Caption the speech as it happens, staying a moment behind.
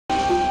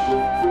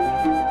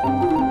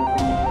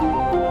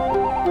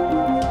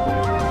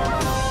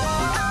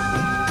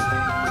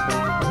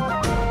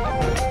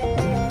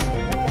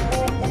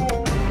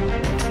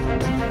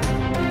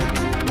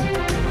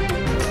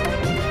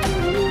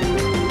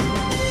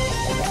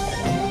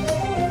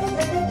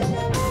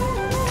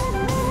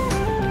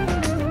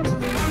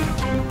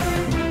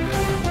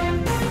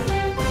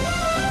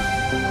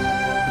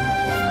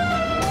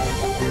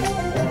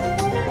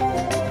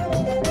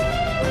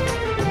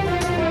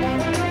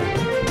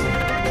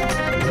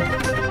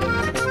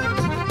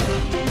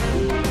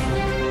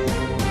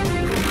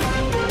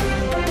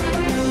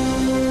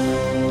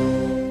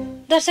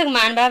दर्शक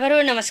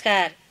महानुभावहरू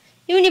नमस्कार।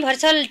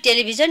 युनिभर्सल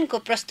टेलिभिजनको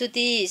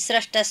प्रस्तुति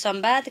स्रष्टा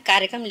संवाद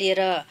कार्यक्रम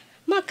लिएर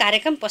म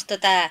कार्यक्रम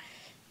प्रस्तुता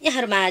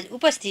यहाँहरूमाझ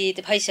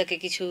उपस्थित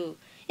भइसकेकी छु।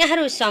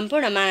 यहाँहरू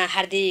सम्पूर्णमा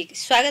हार्दिक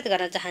स्वागत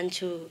गर्न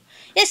चाहन्छु।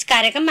 यस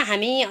कार्यक्रममा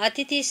हामी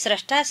अतिथि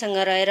स्रष्टासँग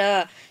रहेर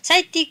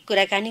साहित्यिक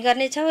कुराकानी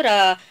गर्नेछौँ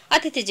र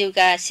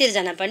अतिथिज्यूका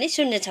सिर्जना पनि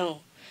सुन्नेछौँ।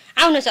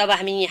 आउनुहोस् अब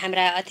हामी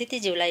हाम्रा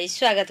अतिथिज्यूलाई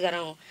स्वागत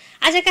गरौँ।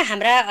 आजका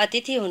हाम्रा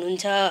अतिथि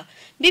हुनुहुन्छ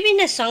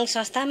विभिन्न सङ्घ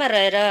संस्थामा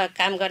रहेर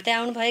काम गर्दै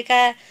आउनुभएका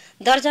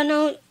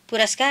दर्जनौं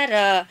पुरस्कार र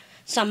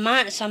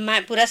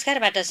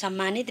पुरस्कारबाट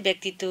सम्मानित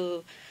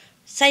व्यक्तित्व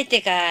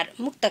साहित्यकार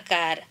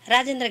मुक्तकार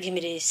राजेन्द्र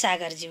घिमिरे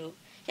सागरज्यू।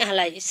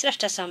 यहाँलाई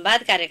स्रष्टा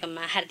संवाद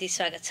कार्यक्रममा हार्दिक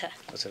स्वागत छ।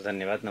 हजुर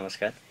धन्यवाद,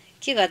 नमस्कार।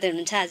 के गर्दै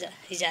हुनुहुन्छ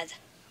आज?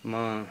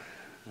 म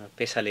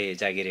पेसाले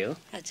जागिरे हो।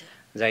 हजुर।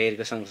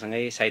 जागिरको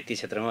सँगसँगै साहित्य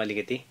क्षेत्रमा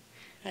अलिकति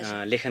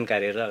लेखन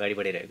कार्यहरू अगाडि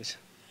बढिरहेको छ।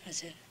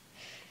 हजुर।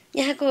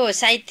 यहाँको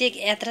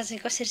साहित्यिक यात्रा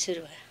चाहिँ कसरी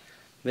सुरु भयो?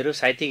 मेरो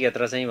साहित्यिक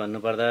यात्रा चाहिँ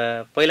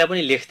भन्नुपर्दा पहिला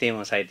पनि लेख्थेँ,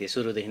 म साहित्य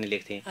सुरुदेखि नै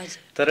लेख्थेँ।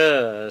 तर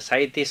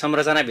साहित्य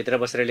संरचनाभित्र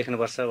बसेर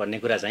लेख्नुपर्छ भन्ने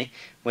कुरा चाहिँ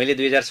मैले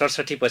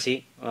 2067 पछि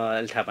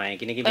अहिले थाहा पाएँ।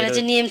 किनकि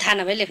नियम थाहा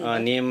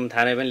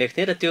नभए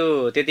लेख्थेँ र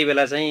त्यो त्यति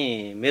बेला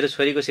चाहिँ मेरो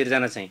छोरीको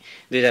सिर्जना चाहिँ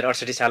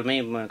 2068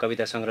 सालमै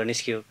कविता सङ्ग्रह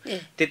निस्कियो।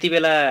 त्यति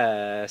बेला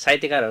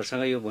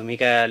साहित्यकारहरूसँग यो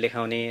भूमिका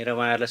लेखाउने र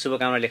उहाँहरूलाई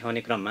शुभकामना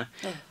लेखाउने क्रममा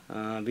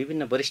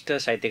विभिन्न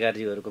वरिष्ठ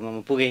साहित्यकारजीहरूकोमा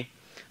म पुगेँ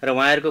र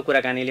उहाँहरूको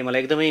कुराकानीले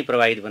मलाई एकदमै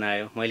प्रभावित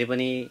बनायो। मैले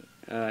पनि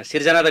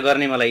सिर्जना त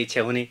गर्ने मलाई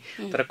इच्छा हुने,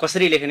 तर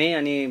कसरी लेख्ने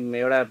अनि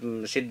एउटा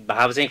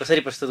भाव चाहिँ कसरी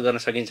प्रस्तुत गर्न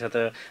सकिन्छ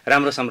त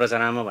राम्रो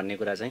संरचनामा भन्ने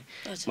कुरा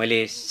चाहिँ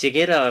मैले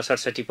सिकेर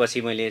 67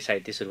 पछि मैले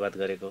साहित्य सुरुवात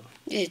गरेको।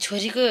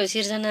 छोरीको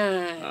सिर्जना?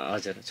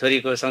 हजुर,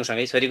 छोरीको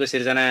सँगसँगै छोरीको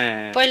सिर्जना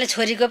पहिला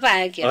छोरीको पो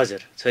आयो के?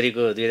 हजुर,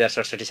 छोरीको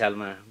 2067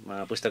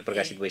 सालमा पुस्तक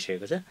प्रकाशित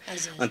भइसकेको छ।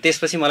 अनि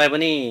त्यसपछि मलाई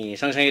पनि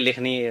सँगसँगै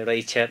लेख्ने एउटा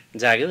इच्छा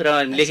जाग्यो र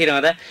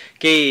लेखिरहँदा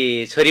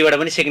केही छोरीबाट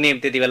पनि सिक्ने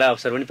त्यति बेला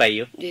अवसर पनि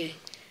पाइयो।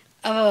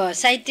 अब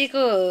साहित्यको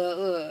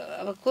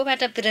अब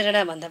कोबाट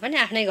प्रेरणा भन्दा पनि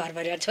आफ्नै घर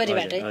परिवार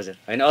छोरीबाटै? हजुर,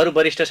 होइन, अरू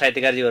वरिष्ठ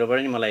साहित्यकारजीहरूबाट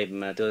नि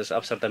मलाई त्यो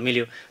अवसर त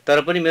मिल्यो, तर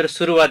पनि मेरो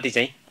सुरुवाती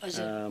चाहिँ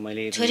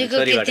मैले छोरीको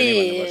कृति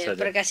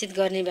प्रकाशित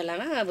गर्ने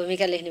बेलामा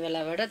भूमिका लेख्ने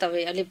बेलाबाट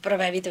तपाईँ अलिक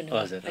प्रभावित हुनु?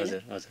 हजुर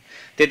हजुर हजुर।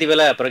 त्यति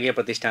बेला प्रज्ञा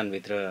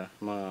प्रतिष्ठानभित्र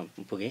म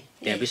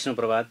पुगेँ। त्यहाँ विष्णु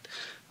प्रभात,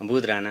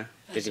 बुध राणा,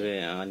 त्यति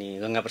बेला अनि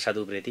गङ्गा प्रसाद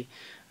उप्रेती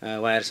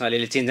उहाँहरूसँग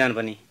अलिअलि चिन्जान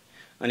पनि।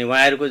 अनि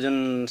उहाँहरूको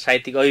जुन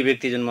साहित्यिक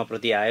अभिव्यक्ति जुन म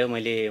प्रति आयो,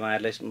 मैले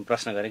उहाँहरूलाई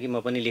प्रश्न गरेँ कि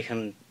म पनि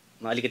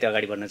लेखनमा अलिकति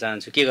अगाडि बढ्न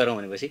चाहन्छु, के गरौँ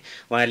भनेपछि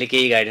उहाँहरूले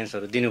केही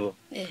गाइडेन्सहरू दिनुभयो।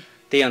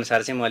 त्यही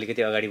अनुसार चाहिँ म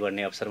अलिकति अगाडि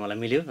बढ्ने अवसर मलाई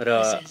मिल्यो र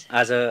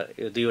आज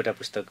यो 2वटा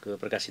पुस्तक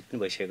प्रकाशित पनि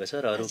भइसकेको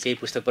छ र अरू केही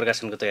पुस्तक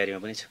प्रकाशनको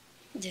तयारीमा पनि छु।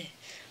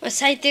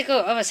 साहित्यको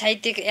अब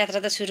साहित्यिक यात्रा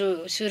त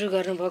सुरु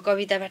गर्नुभयो,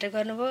 कविताबाट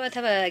गर्नुभयो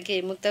अथवा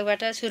के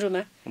मुक्तकबाट?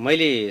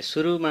 मैले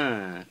सुरुमा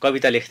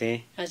कविता लेख्थेँ।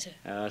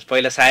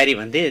 पहिला सायरी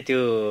भन्थेँ, त्यो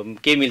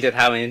के मिल्थ्यो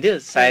थाहा भइन्थ्यो,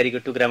 सायरीको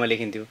टुक्रामा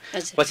लेखिन्थ्यो।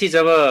 पछि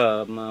जब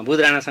बुध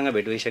राणासँग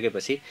भेट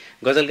भइसकेपछि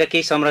गजलका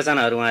केही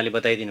संरचनाहरू उहाँले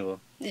बताइदिनु भयो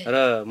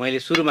र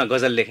मैले सुरुमा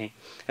गजल लेखेँ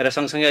र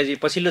सँगसँगै अझै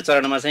पछिल्लो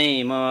चरणमा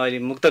चाहिँ म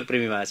अहिले मुक्तक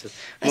प्रेमी भएको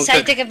छु।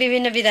 साहित्यका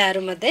विभिन्न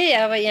विधाहरूमध्ये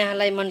अब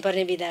यहाँलाई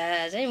मनपर्ने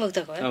विधा चाहिँ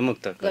मुक्तक हो?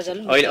 मुक्तक,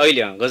 गजल। अहिले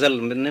गजल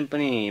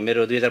पनि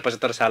मेरो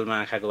 2075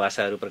 सालमा आँखाको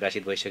भाषाहरू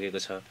प्रकाशित भइसकेको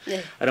छ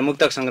र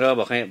मुक्तक सङ्ग्रह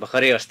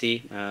भर्खरै अस्ति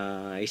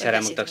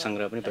इसारा मुक्तक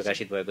सङ्ग्रह पनि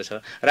प्रकाशित भएको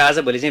छ र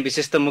आजभोलि चाहिँ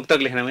विशेष त मुक्तक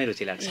लेख्नमै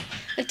रुचि लाग्छ।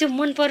 त्यो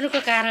मन पर्नुको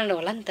कारण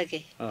होला नि त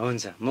के?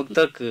 हुन्छ,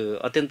 मुक्तक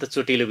अत्यन्त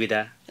चोटिलो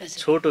विधा,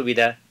 छोटो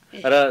विधा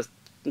र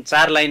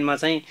 4 लाइनमा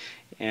चाहिँ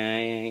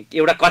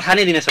एउटा कथा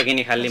नै दिन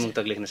सकिने खालले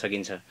मुक्तक लेख्न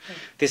सकिन्छ।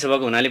 त्यसो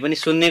भएको हुनाले पनि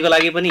सुन्नेको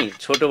लागि पनि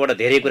छोटोबाट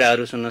धेरै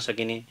कुराहरू सुन्न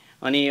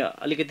सकिने अनि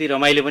अलिकति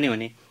रमाइलो पनि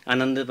हुने,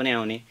 आनन्द पनि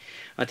आउने,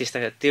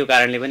 त्यो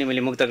कारणले पनि मैले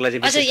मुक्तकलाई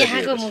चाहिँ विशेष।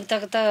 यहाँको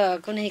मुक्तक त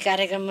कुनै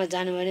कार्यक्रममा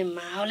जानु भने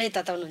माहौलै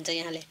तताउनुहुन्छ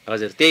यहाँले?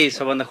 हजुर, त्यही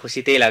सबभन्दा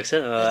खुसी त्यही लाग्छ।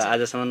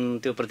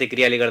 आजसम्म त्यो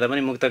प्रतिक्रियाले गर्दा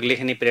पनि मुक्तक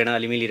लेख्ने प्रेरणा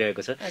अलि मिलिरहेको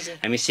छ।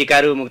 हामी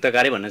सिकारु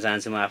मुक्तकारै भन्न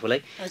चाहन्छु म आफूलाई।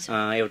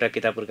 एउटा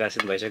किताब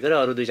प्रकाशित भइसक्यो र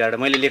अरू 2-4वटा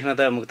मैले लेख्न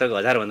त मुक्तक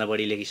 1000 भन्दा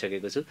बढी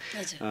लेखिसकेको छु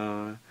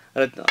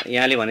र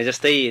यहाँले भने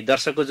जस्तै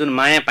दर्शकको जुन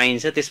माया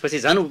पाइन्छ त्यसपछि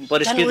झन्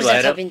परिष्कृत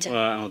भएर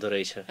आउँदो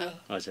रहेछ।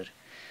 हजुर।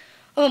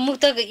 अब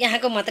मुक्तक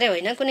यहाँको मात्रै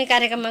होइन, कुनै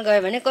कार्यक्रममा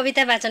गयो भने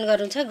कविता वाचन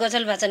गर्नुहुन्छ,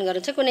 गजल वाचन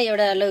गर्नुहुन्छ, कुनै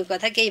एउटा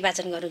लघुकथा केही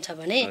वाचन गर्नुहुन्छ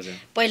भने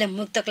पहिला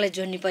मुक्तकलाई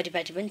जोड्ने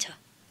परिपाटी पनि छ?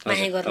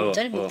 माया गर्नुहुन्छ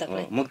नि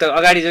मुक्तकलाई? मुक्तक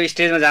अगाडि जो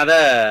स्टेजमा जाँदा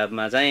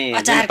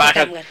चाहिँ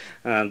पाठक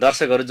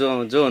दर्शकहरू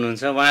जो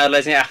हुनुहुन्छ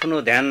उहाँहरूलाई चाहिँ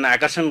आफ्नो ध्यान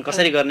आकर्षण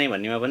कसरी गर्ने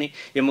भन्नेमा पनि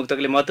यो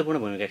मुक्तकले महत्त्वपूर्ण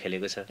भूमिका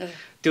खेलेको छ।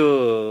 त्यो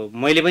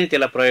मैले पनि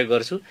त्यसलाई प्रयोग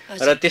गर्छु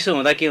र त्यसो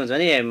हुँदा के हुन्छ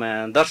भने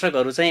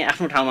दर्शकहरू चाहिँ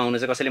आफ्नो ठाउँमा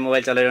हुनुहुन्छ, कसैले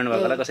मोबाइल चलाइरहनु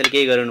भएको होला, कसैले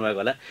केही गरिरहनु भएको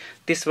होला,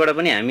 त्यसबाट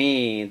पनि हामी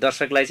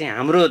दर्शकलाई चाहिँ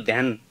हाम्रो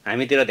ध्यान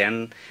हामीतिर ध्यान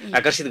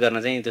आकर्षित गर्न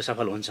चाहिँ त्यो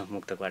सफल हुन्छ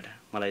मुक्तकबाट,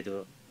 मलाई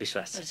त्यो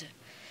विश्वास छ।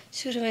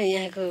 सुरुमा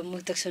यहाँको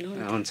मुक्तक सुनौँ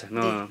न। हुन्छ,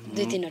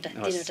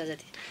 2-3वटा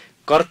जति।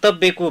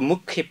 कर्तव्यको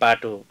मुख्य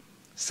पाटो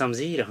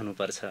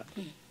सम्झिरहनुपर्छ,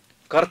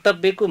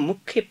 कर्तव्यको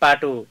मुख्य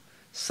पाटो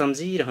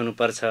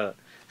सम्झिरहनुपर्छ,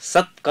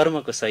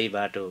 सत्कर्मको सही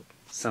बाटो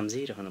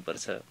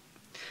सम्झिरहनुपर्छ,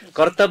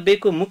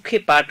 कर्तव्यको मुख्य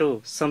पाटो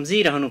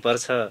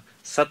सम्झिरहनुपर्छ,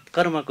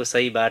 सत्कर्मको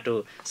सही बाटो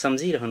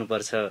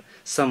सम्झिरहनुपर्छ।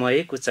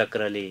 समयको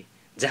चक्रले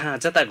जहाँ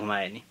जता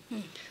घुमाए नि,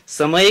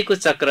 समयको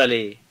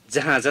चक्रले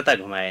जहाँ जता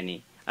घुमाए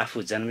नि,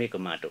 आफू जन्मेको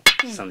माटो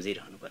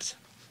सम्झिरहनुपर्छ।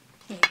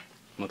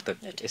 मुक्तक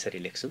यसरी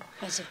लेख्छु।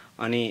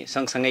 अनि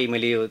सँगसँगै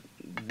मैले यो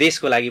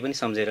देशको लागि पनि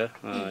सम्झेर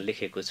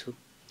लेखेको छु।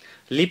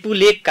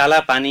 लिपुलेक काला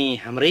पानी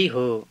हाम्रै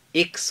हो,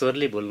 एक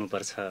स्वरले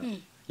बोल्नुपर्छ।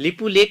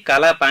 लिपुलेक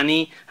काला पानी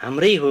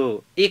हाम्रै हो,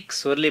 एक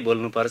स्वरले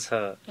बोल्नुपर्छ।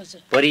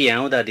 परि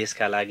आउँदा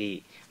देशका लागि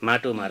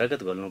माटोमा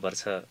रगत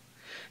घोल्नुपर्छ।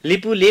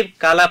 लिपुलेक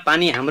काला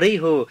पानी हाम्रै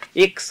हो,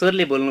 एक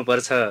स्वरले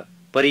बोल्नुपर्छ।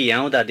 परि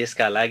आउँदा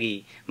देशका लागि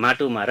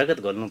माटोमा रगत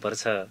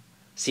घोल्नुपर्छ।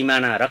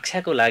 सिमाना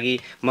रक्षाको लागि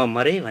म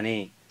मरे भने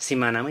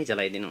सिमानामै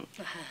जलाइदिनु।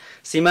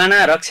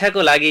 सिमाना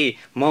रक्षाको लागि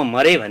म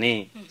मरे भने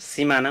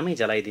सिमानामै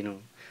जलाइदिनु।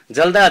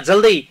 जल्दा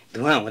जल्दै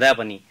धुवाँ हुँदा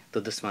पनि त्यो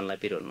दुश्मनलाई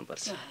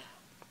पिरोल्नुपर्छ।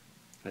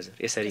 हजुर,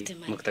 यसरी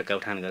मुक्तकका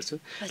उठान गर्छु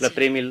र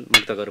प्रेमिल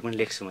मुक्तकहरू पनि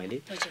लेख्छु मैले।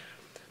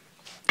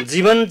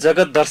 जीवन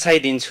जगत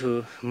दर्शाइदिन्छु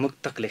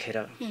मुक्तक लेखेर।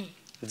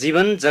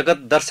 जीवन जगत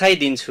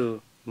दर्शाइदिन्छु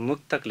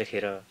मुक्तक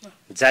लेखेर।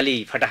 जाली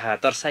फटाहा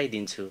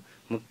तर्साइदिन्छु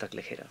मुक्तक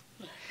लेखेर।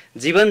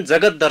 जीवन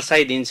जगत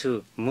दर्शाइदिन्छु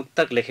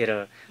मुक्तक लेखेर।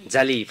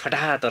 जाली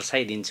फटाहा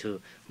तर्साइदिन्छु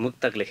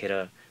मुक्तक लेखेर।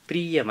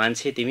 प्रिय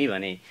मान्छे तिमी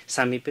भने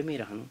सामिप्यमै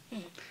रहनु।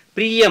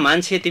 प्रिय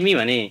मान्छे तिमी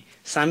भने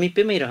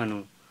सामिप्यमै रहनु।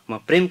 म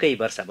प्रेमकै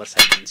वर्षा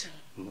वर्षाइदिन्छु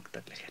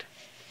मुक्तक लेखेर।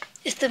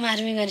 यस्तो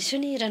मार्मिक गरी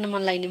सुनिरहन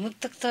मन लाग्ने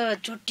मुक्तक त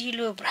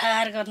चोटिलो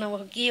प्रहार गर्न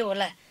के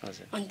होला,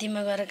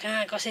 अन्तिममा गएर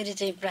कहाँ कसरी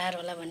चाहिँ प्रहार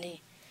होला भन्ने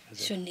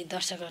सुन्ने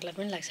दर्शकहरूलाई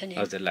पनि लाग्छ नि।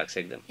 हजुर, लाग्छ,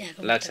 एकदम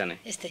लाग्छ नै।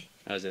 यस्तै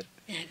हजुर,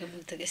 यहाँको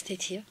मुक्तक यस्तै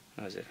थियो।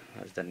 हजुर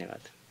हजुर,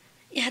 धन्यवाद।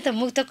 यहाँ त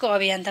मुक्तकको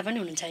अभियन्ता पनि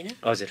हुनुहुन्छ होइन?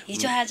 हजुर।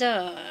 हिजो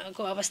आजको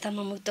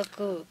अवस्थामा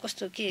मुक्तकको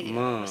कस्तो के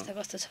अवस्था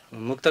कस्तो छ?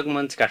 मुक्तक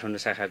मञ्च काठमाडौँ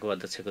शाखाको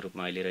अध्यक्षको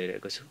रूपमा अहिले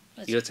रहिरहेको छु।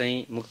 यो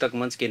चाहिँ मुक्तक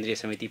मञ्च केन्द्रीय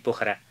समिति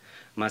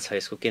पोखरामा छ,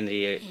 यसको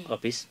केन्द्रीय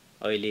अफिस।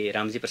 अहिले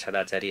रामजी प्रसाद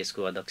आचार्य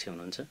यसको अध्यक्ष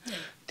हुनुहुन्छ।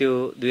 त्यो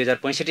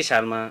 2065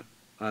 सालमा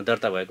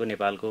दर्ता भएको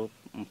नेपालको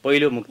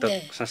पहिलो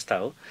मुक्तक संस्था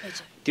हो।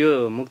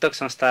 त्यो मुक्तक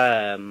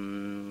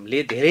संस्थाले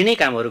धेरै नै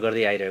कामहरू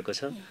गर्दै आइरहेको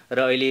छ र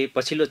अहिले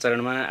पछिल्लो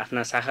चरणमा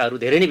आफ्ना शाखाहरू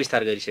धेरै नै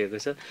विस्तार गरिसकेको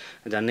छ।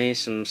 झन्डै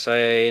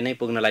 100 नै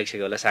पुग्न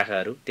लागिसक्यो होला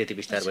शाखाहरू, त्यति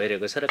विस्तार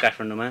भइरहेको छ र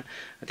काठमाडौँमा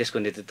त्यसको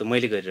नेतृत्व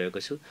मैले गरिरहेको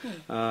छु।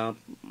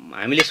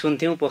 हामीले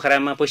सुन्थ्यौँ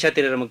पोखरामा पैसा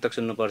तिरेर मुक्तक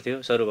सुन्नु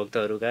पर्थ्यो।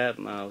 सरुभक्तहरूका,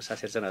 उषा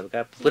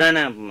शेरचनहरूका,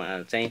 पुराना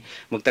चाहिँ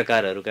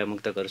मुक्तकारहरूका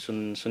मुक्तकहरू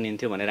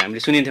सुनिन्थ्यो भनेर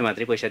हामीले सुनिन्थ्यौँ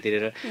मात्रै। पैसा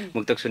तिरेर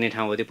मुक्तक सुन्ने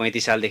ठाउँ हो त्यो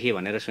 35 सालदेखि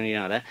भनेर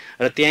सुनिरहँदा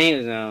र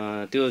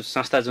त्यहीँ त्यो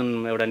संस्था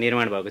जुन एउटा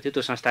निर्माण भएको थियो,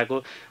 त्यो संस्थाको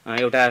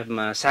एउटा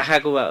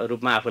शाखाको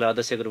रूपमा आफूलाई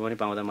अध्यक्षको रूपमा पनि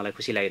पाउँदा मलाई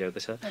खुसी लागिरहेको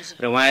छ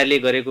र उहाँहरूले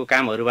गरेको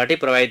कामहरूबाटै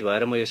प्रभावित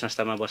भएर म यो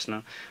संस्थामा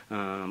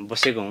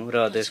बसेको हुँ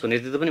र त्यसको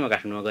नेतृत्व पनि म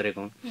काठमाडौँमा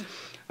गरेको हुँ।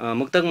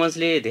 मुक्तक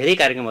मञ्चले धेरै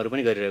कार्यक्रमहरू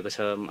पनि गरिरहेको छ।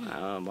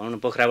 भनौँ न,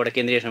 पोखराबाट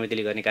केन्द्रीय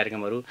समितिले गर्ने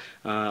कार्यक्रमहरू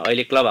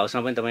अहिले क्लब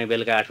हाउसमा पनि तपाईँ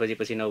बेलुका 8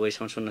 बजेपछि 9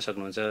 बजीसम्म सुन्न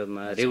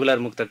सक्नुहुन्छ। रेगुलर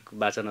मुक्तक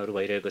वाचनहरू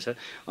भइरहेको छ।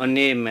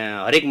 अन्य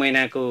हरेक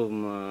महिनाको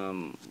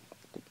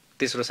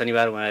तेस्रो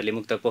शनिबार उहाँहरूले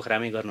मुक्तक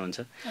पोखरामै गर्नुहुन्छ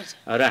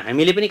र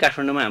हामीले पनि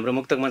काठमाडौँमा हाम्रो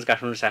मुक्तक मञ्च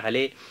काठमाडौँ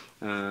शाखाले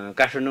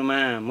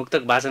काठमाडौँमा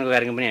मुक्तक वाचनको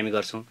कार्यक्रम पनि हामी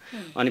गर्छौँ।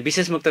 अनि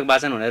विशेष मुक्तक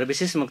वाचन भनेर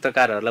विशेष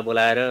मुक्तकारहरूलाई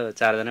बोलाएर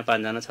 4 जना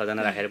 5 जना 6 जना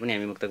राखेर पनि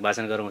हामी मुक्तक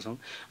वाचन गराउँछौँ।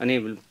 अनि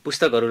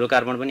पुस्तकहरू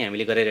लोकार्पण पनि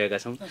हामीले गरिरहेका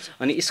छौँ।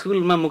 अनि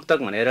स्कुलमा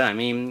मुक्तक भनेर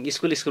हामी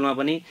स्कुलमा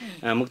पनि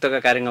मुक्तकका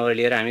कार्यक्रमहरू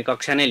लिएर हामी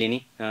कक्षा नै लिने,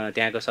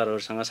 त्यहाँको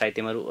सरहरूसँग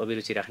साहित्यमा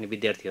अभिरुचि राख्ने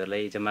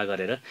विद्यार्थीहरूलाई जम्मा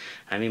गरेर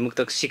हामी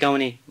मुक्तक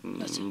सिकाउने,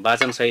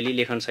 वाचन शैली,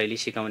 लेखन शैली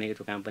सिकाउने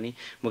त्यो काम पनि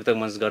मुक्तक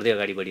मञ्च गर्दै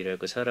अगाडि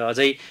बढिरहेको छ। र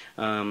अझै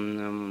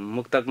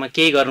मुक्तकमा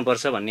केही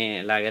गर्नुपर्छ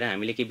भन्ने लागेर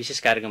हामीले केही विशेष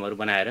कार्यक्रमहरू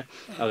बनाएर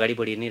अगाडि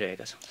बढि नै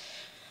रहेका छौँ।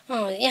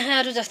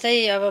 यहाँहरू जस्तै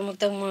अब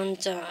मुक्तक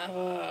मञ्च अब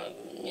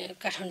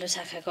काठमाडौँ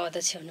शाखाको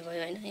अध्यक्ष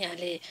हुनुभयो होइन?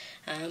 यहाँले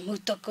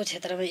मुक्तकको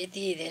क्षेत्रमा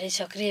यति धेरै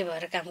सक्रिय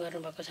भएर काम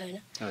गर्नुभएको छ होइन?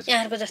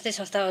 यहाँहरूको जस्तै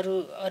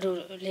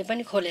संस्थाहरूले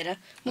पनि खोलेर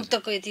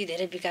मुक्तकको यति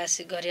धेरै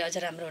विकास गरे अझ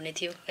राम्रो हुने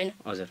थियो होइन?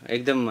 हजुर,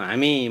 एकदम।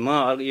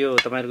 म यो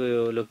तपाईँहरूको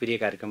यो लोकप्रिय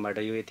कार्यक्रमबाट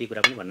यो यति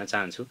कुरा पनि भन्न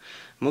चाहन्छु।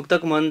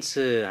 मुक्तक मञ्च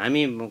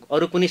हामी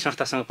अरू कुनै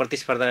संस्थासँग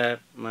प्रतिस्पर्धा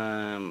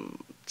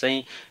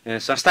चाहिँ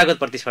संस्थागत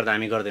प्रतिस्पर्धा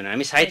हामी गर्दैनौँ।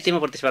 हामी साहित्यमा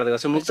प्रतिस्पर्धा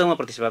गर्छौँ, मुक्तकमा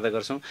प्रतिस्पर्धा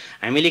गर्छौँ।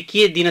 हामीले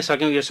के दिन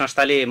सक्यौँ, यो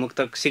संस्थाले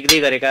मुक्तक सिक्दै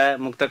गरेका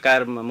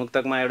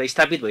मुक्तकमा एउटा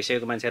स्थापित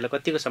भइसकेको मान्छेहरूलाई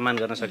कतिको सम्मान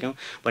गर्न सक्यौँ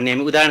भन्ने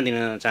हामी उदाहरण दिन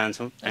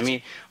चाहन्छौँ। हामी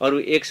अरू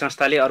एक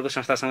संस्थाले अर्को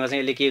संस्थासँग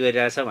चाहिँ यसले के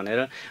गरिरहेछ भनेर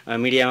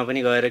मिडियामा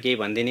पनि गएर केही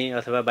भनिदिने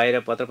अथवा बाहिर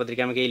पत्र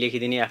पत्रिकामा केही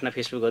लेखिदिने, आफ्ना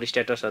फेसबुकहरू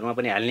स्ट्याटसहरूमा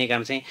पनि हाल्ने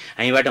काम चाहिँ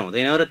हामीबाट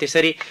हुँदैन। र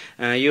त्यसरी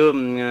यो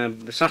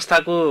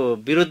संस्थाको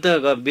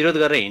विरोध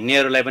गरेर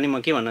हिँड्नेहरूलाई पनि म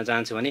के भन्न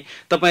चाहन्छु भने,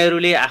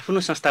 तपाईँहरूले आफ्नो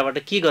संस्थाबाट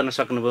के गर्न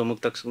सक्नुभयो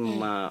मुक्तक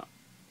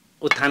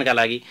उत्थानका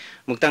लागि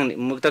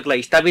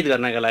मुक्तकलाई स्थापित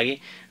गर्नका लागि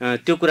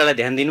त्यो कुरालाई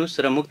ध्यान दिनुस्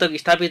र मुक्तक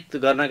स्थापित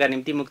गर्नका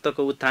निम्ति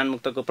मुक्तकको उत्थान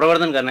मुक्तकको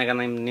प्रवर्धन गर्नका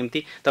निम्ति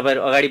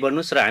तपाईँहरू अगाडि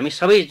बढ्नुस् र हामी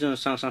सबै जुन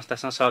सङ्घ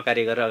संस्थासँग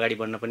सहकार्य गरेर अगाडि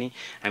बढ्न पनि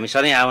हामी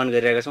सधैँ आह्वान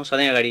गरिरहेका छौँ,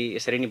 सधैँ अगाडि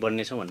यसरी नै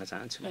बढ्नेछौँ भन्न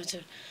चाहन्छु।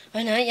 हजुर,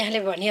 होइन यहाँले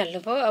भनिहाल्नु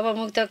भयो, अब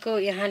मुक्तकको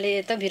यहाँले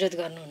त विरोध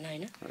गर्नुहुन्न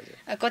होइन,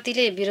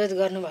 कतिले विरोध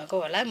गर्नुभएको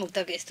होला,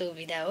 मुक्तक यस्तो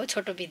विधा हो,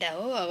 छोटो विधा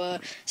हो, अब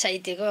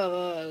साहित्यको अब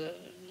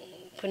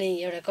कुनै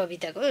एउटा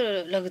कविताको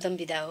लघुतम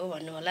विधा हो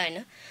भन्नु होला होइन,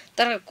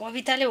 तर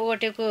कविताले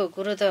ओगटेको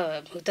कुरो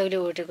त मुक्तकले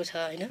ओगटेको छ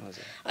होइन।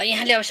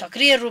 यहाँले अब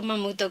सक्रिय रूपमा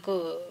मुक्तकको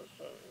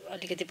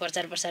अलिकति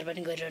प्रचार प्रसार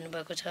पनि गरिरहनु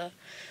भएको छ,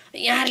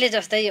 यहाँहरूले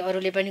जस्तै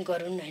अरूले पनि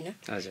गरून् होइन।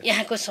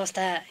 यहाँको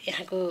संस्था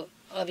यहाँको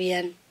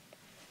अभियान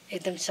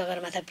एकदम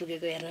सगरमाथा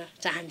पुगेको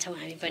हेर्न चाहन्छौँ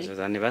हामी पनि।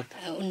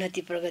 धन्यवाद।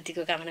 उन्नति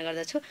प्रगतिको कामना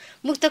गर्दछु।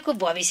 मुक्तकको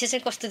भविष्य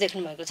चाहिँ कस्तो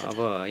देख्नु भएको छ?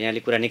 अब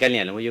यहाँले कुरा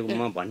निकालिहाल्नु, यो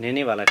म भन्ने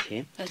नै वाला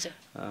थिएँ।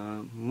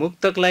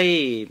 मुक्तकलाई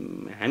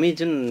हामी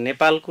जुन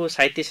नेपालको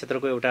साहित्य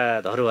क्षेत्रको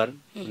एउटा धरोहर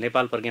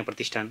नेपाल प्रज्ञा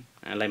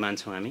प्रतिष्ठानलाई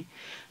मान्छौँ हामी।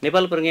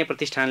 नेपाल प्रज्ञा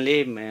प्रतिष्ठानले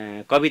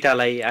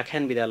कवितालाई,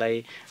 आख्यान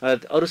विधालाई,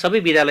 अरू सबै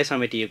विधालाई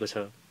समेटिएको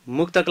छ,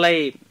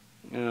 मुक्तकलाई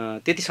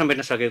त्यति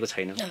समेट्न सकेको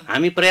छैन।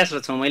 हामी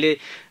प्रयासरत छौँ। मैले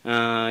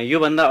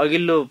योभन्दा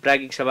अघिल्लो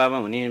प्राज्ञिक सभामा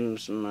हुने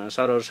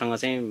सरहरूसँग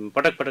चाहिँ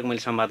पटक पटक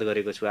मैले संवाद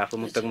गरेको छु। आफू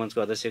मुक्तक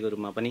मञ्चको अध्यक्षको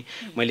रूपमा पनि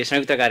मैले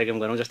संयुक्त कार्यक्रम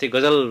गरौँ, जस्तै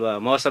गजल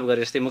महोत्सव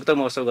गरे जस्तै मुक्तक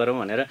महोत्सव गरौँ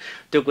भनेर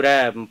त्यो कुरा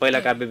पहिला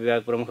काव्य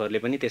विभाग प्रमुखहरूले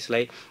पनि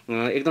त्यसलाई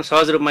एकदम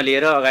सहज रूपमा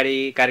लिएर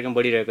अगाडि कार्यक्रम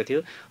बढिरहेको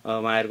थियो।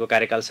 उहाँहरूको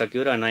कार्यकाल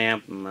सकियो र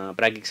नयाँ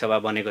प्राज्ञिक सभा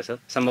बनेको छ।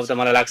 सम्भवतः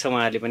मलाई लाग्छ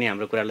उहाँहरूले पनि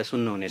हाम्रो कुरालाई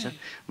सुन्नुहुनेछ।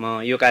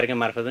 म यो कार्यक्रम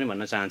मार्फत पनि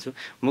भन्न चाहन्छु,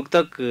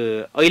 मुक्तक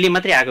अहिले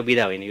मात्रै आएको विधा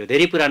होइन, यो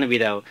धेरै पुरानो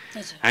विधा हो।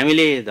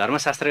 हामीले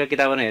धर्मशास्त्रका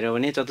किताबमा हेऱ्यौँ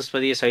भने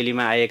चतुष्पदीय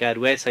शैलीमा आएका,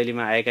 रुवायत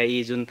शैलीमा आएका यी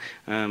जुन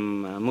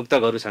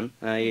मुक्तकहरू छन्,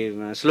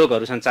 यी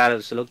श्लोकहरू छन्,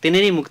 4 श्लोक,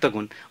 तिनै नै मुक्तक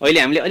हुन्। अहिले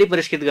हामीले अलि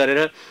परिष्कृत गरेर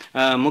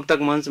मुक्तक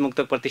मञ्च,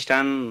 मुक्तक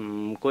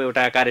प्रतिष्ठानको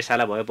एउटा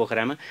कार्यशाला भयो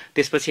पोखरामा,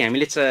 त्यसपछि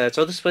हामीले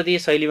चतुष्पदीय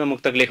शैलीमा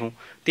मुक्तक लेखौँ,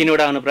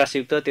 3वटा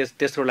अनुप्रासयुक्त,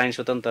 तेस्रो लाइन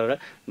स्वतन्त्र र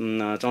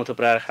चौथो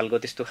प्रार खालको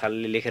त्यस्तो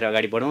खालले लेखेर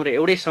अगाडि बढौँ र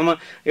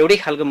एउटै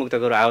खालको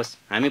मुक्तकहरू आओस्।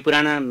 हामी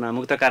पुराना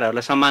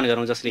मुक्तकारहरूलाई सम्मान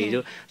गरौँ, जसले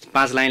हिजो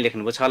 5 लाइन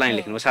लेख्नुभयो, 6 लाइन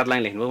लेख्नुभयो, 7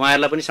 लाइन लेख्नुभयो,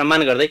 उहाँहरूलाई पनि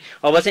सम्मान गर्दै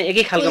अब चाहिँ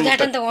एकै खालको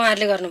मुक्तक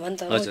उहाँहरूले गर्नुभयो नि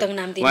त, मुक्तक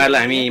नाम दिनु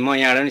उहाँहरूलाई म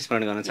यहाँबाट पनि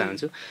स्मरण गर्न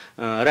चाहन्छु।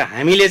 र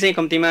हामीले चाहिँ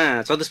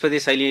कम्तीमा चतुष्पदीय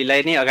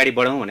शैलीलाई नै अगाडि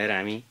बढौँ भनेर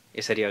हामी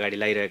यसरी अगाडि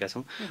लागिरहेका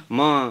छौँ।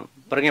 म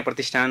प्रज्ञा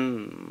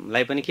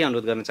प्रतिष्ठानलाई पनि के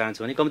अनुरोध गर्न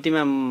चाहन्छु भने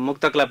कम्तीमा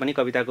मुक्तकलाई पनि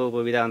कविताको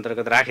उपविधा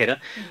अन्तर्गत राखेर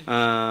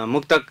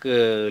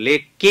मुक्तकले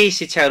केही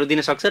शिक्षाहरू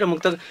दिन सक्छ र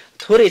मुक्तक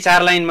थोरै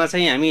 4 लाइनमा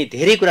चाहिँ हामी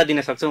धेरै कुरा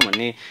दिन सक्छौँ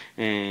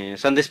भन्ने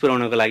सन्देश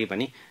पुर्याउनको लागि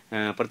पनि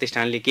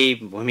प्रतिष्ठानले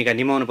केही भूमिका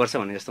निभाउनुपर्छ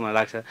भन्ने जस्तो मलाई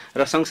लाग्छ।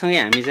 र सँगसँगै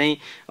हामी चाहिँ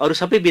अरू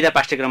सबै विधा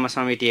पाठ्यक्रममा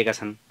समेटिएका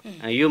छन्।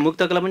 यो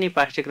मुक्तकलाई पनि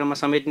पाठ्यक्रममा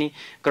समेट्ने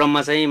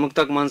क्रममा चाहिँ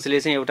मुक्तक मञ्चले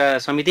चाहिँ एउटा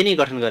समिति नै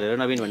गठन गरेर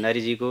नवीन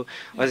भण्डारीजीको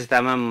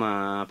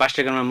अध्यक्षतामा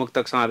पाठ्यक्रममा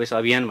मुक्तक समावेश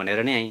अभियान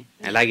भनेर नै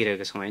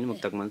लागिरहेका छौँ होइन,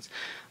 मुक्तक मञ्च।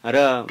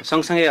 र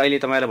सँगसँगै अहिले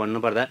तपाईँलाई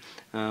भन्नुपर्दा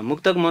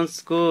मुक्तक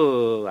मञ्चको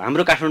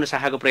हाम्रो काठमाडौँ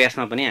शाखाको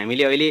प्रयासमा पनि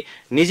हामीले अहिले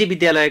निजी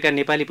विद्यालयका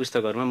नेपाली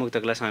पुस्तकहरूमा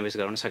मुक्तकलाई समावेश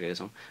गराउन सकेका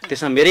छौँ।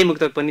 त्यसमा मेरै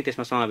मुक्तक पनि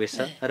त्यसमा समावेश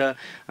छ। र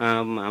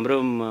हाम्रो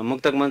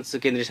मुक्तक मञ्च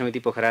केन्द्रीय समिति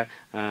पोखरा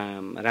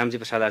रामजी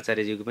प्रसाद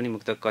आचार्यज्यूको पनि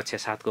मुक्तक कक्षा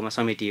 7कोमा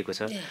समेटिएको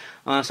छ।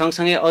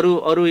 सँगसँगै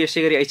अरू यसै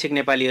गरी ऐच्छिक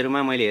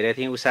नेपालीहरूमा मैले हेरेको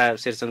थिएँ, उषा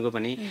शेरचनको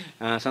पनि,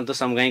 सन्तोष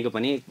समगाईको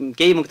पनि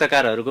केही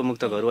मुक्तकारहरूको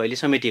मुक्तकहरू अहिले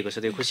समेटिएको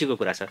छ। त्यो खुसीको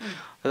कुरा छ।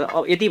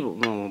 अब यति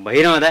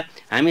भइरहँदा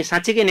हामी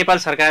साँच्चीकै नेपाल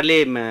सरकारले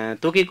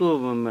तोकेको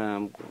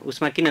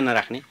उसमा किन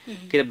नराख्ने,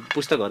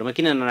 पुस्तकहरूमा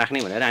किन नराख्ने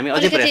भनेर हामी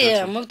अझै प्रयास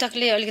गर्छौँ।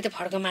 मुक्तकले अलिकति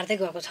फड्को मार्दै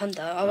गएको छ नि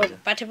त,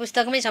 अब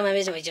पाठ्यपुस्तकमै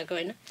समावेश भइसक्यो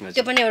होइन,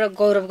 त्यो पनि एउटा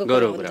गौरवको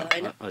कुरा हो नि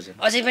त होइन।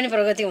 अझै पनि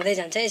प्रगति हुँदै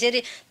जान्छ। यसरी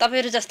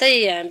तपाईँहरू जस्तै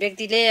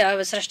व्यक्तिले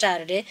अब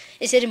स्रष्टाहरूले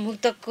यसरी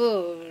मुक्तकको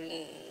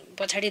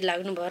पछाडि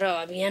लाग्नुभयो र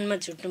अभियानमा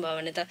जुट्नुभयो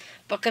भने त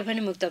पक्कै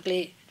पनि मुक्तकले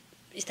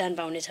स्थान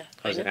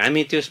पाउनेछ। हजुर,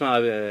 हामी त्यसमा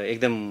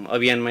एकदम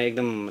अभियानमा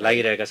एकदम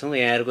लागिरहेका छौँ।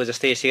 यहाँहरूको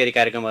जस्तै यसै गरी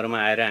कार्यक्रमहरूमा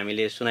आएर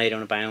हामीले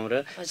सुनाइरहनु पायौँ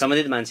र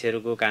सम्बन्धित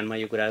मान्छेहरूको कानमा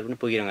यो कुराहरू पनि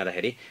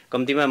पुगिरहँदाखेरि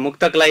कम्तीमा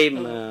मुक्तक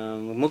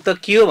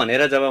के हो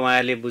भनेर जब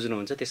उहाँहरूले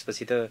बुझ्नुहुन्छ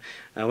त्यसपछि त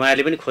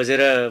उहाँहरूले पनि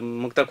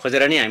मुक्तक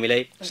खोजेर नै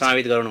हामीलाई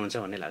समावेश गराउनुहुन्छ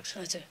भन्ने लाग्छ।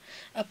 हजुर,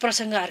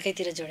 प्रसङ्ग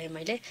अर्कैतिर जोडेँ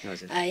मैले,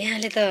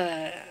 यहाँले त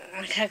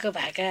आँखाको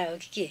भाका हो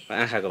कि के,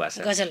 आँखाको भाषा,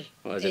 गजल,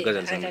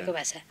 आँखाको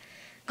भाषा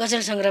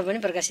गजल सङ्ग्रह पनि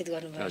प्रकाशित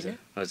गर्नुभयो होइन?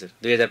 हजुर,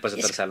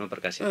 2075 सालमा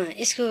प्रकाशित।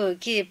 यसको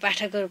के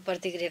पाठकको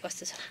प्रतिक्रिया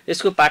कस्तो छ?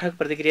 यसको पाठक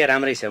प्रतिक्रिया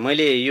राम्रै छ।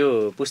 मैले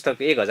यो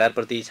पुस्तक 1000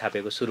 प्रति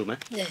छापेको सुरुमा,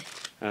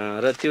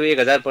 र त्यो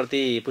 1000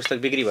 प्रति पुस्तक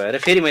बिक्री भएर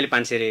फेरि मैले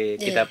 500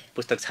 किताब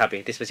पुस्तक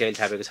छापेँ। त्यसपछि अहिले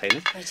छापेको छैन।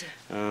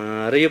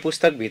 र यो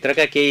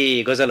पुस्तकभित्रका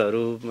केही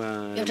गजलहरू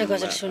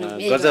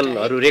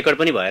रेकर्ड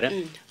पनि भएर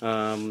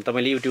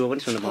तपाईँले युट्युबमा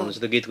पनि सुन्न पाउनुहुन्छ।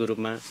 त्यो गीतको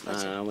रूपमा,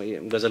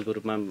 गजलको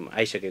रूपमा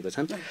आइसकेको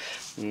छन्।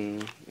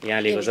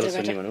 यहाँले गजल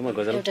सुन्ने भनौँ, म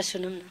गजल एउटा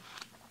सुनौँ न।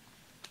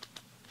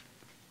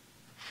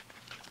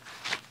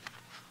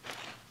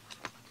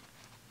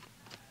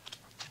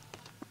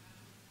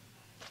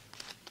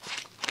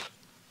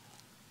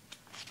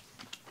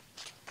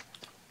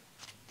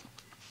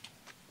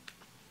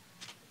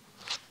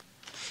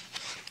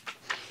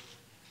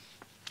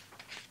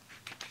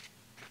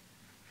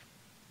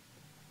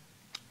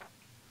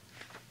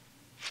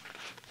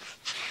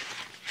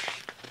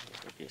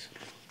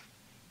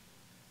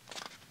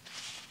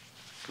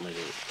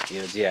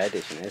 यो जे आयो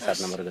त्यही सुने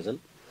 7 नम्बर गजल।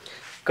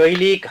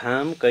 कहिले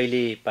घाम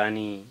कहिले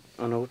पानी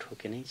अनौठो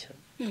के नै छ,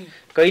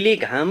 कहिले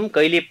घाम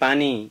कहिले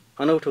पानी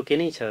अनौठो के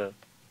नै छ,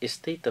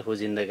 यस्तै त हो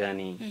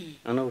जिन्दगानी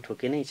अनौठो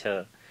के नै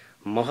छ।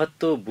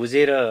 महत्त्व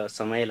बुझेर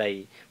समयलाई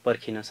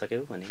पर्खिन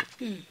सक्यौ भने,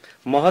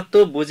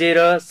 महत्त्व बुझेर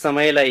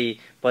समयलाई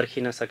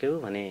पर्खिन सक्यौ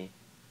भने,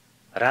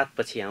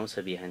 रातपछि आउँछ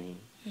बिहानी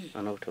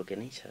अनौठो के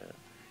नै छ,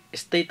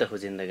 यस्तै त हो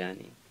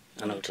जिन्दगानी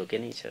अनौठो के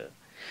नै छ।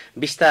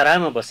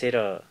 बिस्तारामा बसेर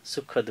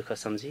सुख दुःख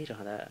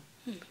सम्झिरहँदा,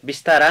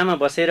 बिस्तारामा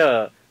बसेर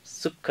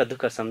सुख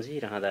दुःख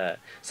सम्झिरहँदा,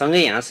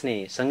 सँगै हाँस्ने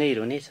सँगै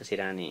रुने छ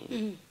सिरानी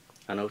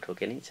अनौठो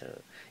के नै छ,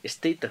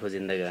 यस्तै त हो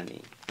जिन्दगानी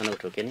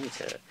अनौठो के नै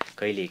छ।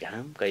 कहिले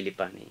घाम कहिले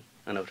पानी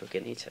अनौठो के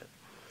नै छ।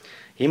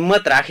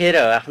 हिम्मत राखेर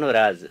आफ्नो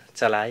राज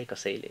चलाए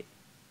कसैले,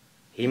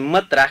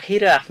 हिम्मत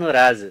राखेर आफ्नो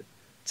राज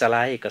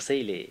चलाए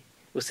कसैले,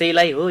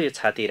 उसैलाई हो यो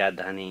छाती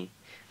राजधानी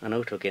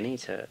अनौठो के नै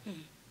छ,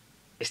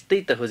 यस्तै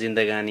त हो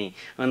जिन्दगानी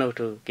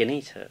अनौठो के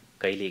नै छ।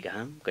 कहिले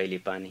घाम कहिले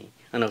पानी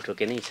अनौठो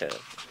के नै छ।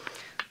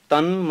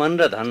 तन मन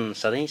र धन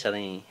सधैँ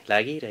सधैँ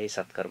लागिरहे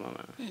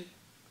सत्कर्ममा,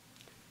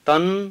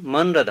 तन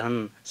मन र धन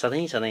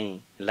सधैँ सधैँ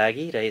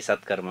लागिरहे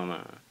सत्कर्ममा,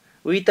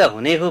 उही त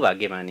हुने हो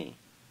भाग्यमानी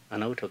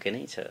अनौठो के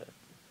नै छ,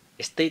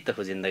 यस्तै त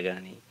हो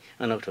जिन्दगानी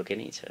अनौठो के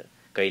नै छ।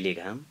 कहिले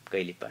घाम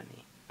कहिले पानी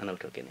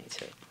अनौठो के नै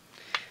छ।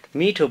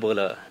 मिठो बोल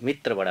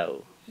मित्र बढाऊ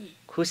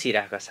खुसी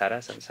राख सारा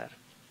संसार,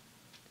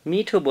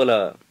 मिठो बोल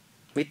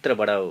मित्र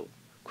बढाऊ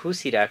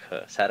खुसी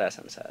राख सारा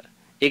संसार,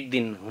 एक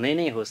दिन हुने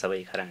नै हो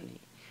सबै खरानी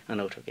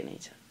अनौठो के नै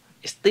छ,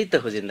 यस्तै त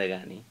हो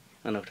जिन्दगानी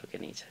अनौठो के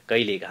नै छ।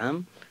 कहिले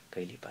घाम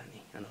कहिले पानी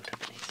अनौठो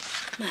के नै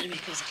छ।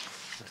 मार्मिक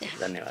गजल।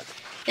 धन्यवाद।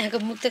 यहाँको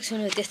मुक्तक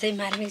सुन्नु त्यस्तै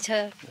मार्मिक छ,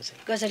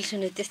 गजल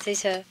सुन्नु त्यस्तै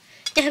छ।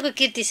 यहाँको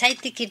कृति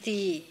साहित्यिक कृति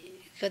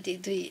कति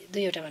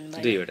दुईवटा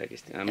भन्नुभयो? दुईवटा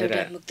कृति, एउटा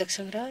मुक्तक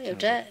सङ्ग्रह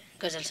एउटा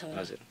गजल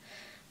सङ्ग्रह।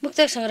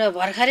 मुक्तक सङ्ग्रह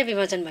भर्खरै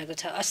विमोचन भएको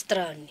छ, अस्त्र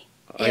भन्ने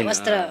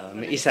अस्त्र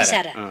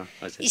इसारा,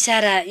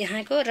 इसारा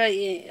यहाँको र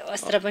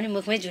अस्त्र पनि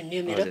मुखमै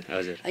झुन्डियो मेरो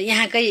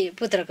यहाँकै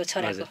पुत्रको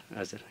छोराको।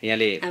 हजुर,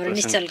 यहाँले हाम्रो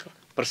निश्चलको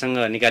प्रसङ्ग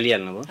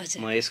निकालिहाल्नु भयो।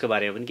 म यसको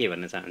बारेमा पनि के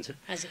भन्न चाहन्छु।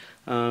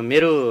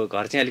 मेरो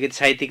घर चाहिँ अलिकति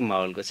साहित्यिक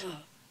माहौलको छ।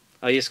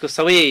 यसको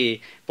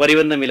सबै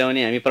परिबन्ध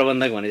मिलाउने हामी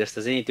प्रबन्धक भने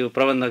जस्तो चाहिँ त्यो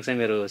प्रबन्धक चाहिँ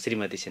मेरो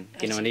श्रीमती छिन्,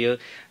 किनभने यो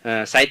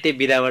साहित्य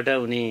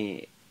विधाबाट उनी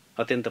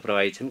अत्यन्त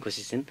प्रभावित छन्,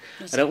 खुसी छिन्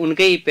र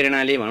उनकै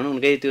प्रेरणाले भनौँ,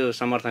 उनकै त्यो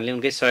समर्थनले,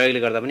 उनकै सहयोगले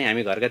गर्दा पनि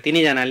हामी घरका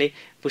तिनैजनाले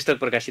पुस्तक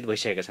प्रकाशित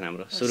भइसकेका छन्।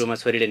 हाम्रो सुरुमा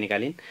छोरीले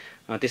निकालिन्,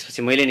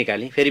 त्यसपछि मैले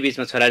निकालेँ, फेरि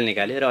बिचमा छोराले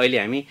निकालेँ र अहिले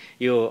हामी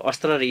यो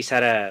अस्त्र र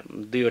इसारा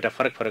दुईवटा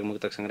फरक फरक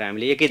मुक्तक सङ्ग्रह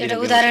हामीले एकै दिन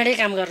उदाहरणै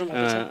काम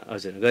गर्नुभएको छ।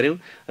 हजुर गऱ्यौँ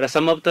र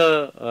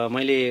सम्भवतः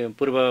मैले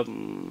पूर्व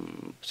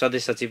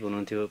सदस्य सचिव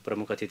हुनुहुन्थ्यो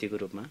प्रमुख अतिथिको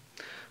रूपमा।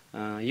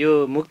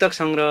 यो मुक्तक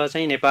सङ्ग्रह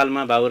चाहिँ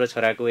नेपालमा बाबु र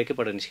छोराको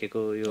एकैपल्ट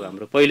निस्केको यो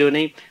हाम्रो पहिलो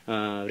नै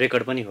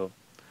रेकर्ड पनि हो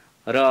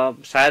र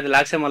सायद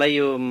लाग्छ मलाई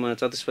यो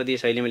चतुष्पदीय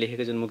शैलीमा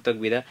लेखेको जुन मुक्तक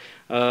विधा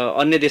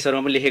अन्य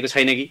देशहरूमा पनि लेखेको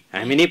छैन कि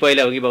हामी नै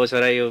पहिला हो कि बाबु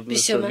छोरा यो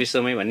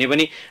विश्वमै भन्ने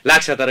पनि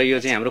लाग्छ। तर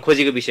यो चाहिँ हाम्रो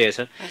खोजीको विषय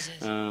छ।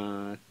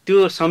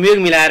 त्यो संयोग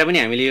मिलाएर पनि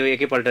हामीले यो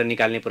एकैपल्ट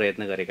निकाल्ने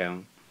प्रयत्न गरेका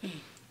हौँ।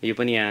 यो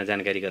पनि यहाँ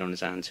जानकारी गराउन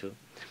चाहन्छु।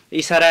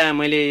 इसारा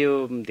मैले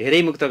यो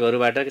धेरै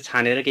मुक्तकहरूबाट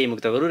छानेर केही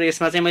मुक्तकहरू र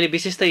यसमा चाहिँ मैले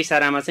विशेष त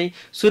इसारामा चाहिँ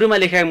सुरुमा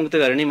लेखेका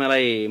मुक्तकहरू नै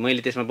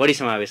मैले त्यसमा बढी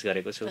समावेश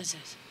गरेको छु।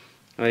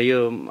 यो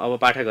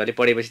अब पाठकहरूले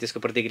पढेपछि त्यसको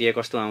प्रतिक्रिया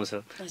कस्तो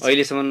आउँछ,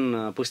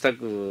 अहिलेसम्म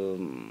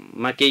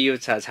पुस्तकमा केही यो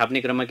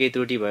छाप्ने क्रममा केही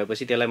त्रुटि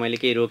भएपछि त्यसलाई मैले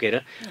केही रोकेर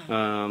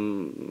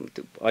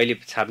अहिले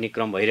छाप्ने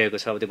क्रम भइरहेको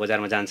छ। अब त्यो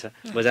बजारमा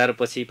जान्छ,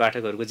 बजारपछि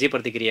पाठकहरूको जे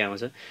प्रतिक्रिया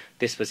आउँछ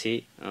त्यसपछि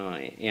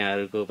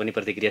यहाँहरूको पनि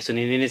प्रतिक्रिया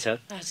सुनिने नै छ।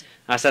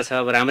 आशा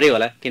छ अब राम्रै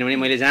होला, किनभने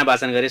मैले जहाँ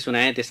वाचन गरेँ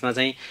सुनाएँ त्यसमा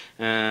चाहिँ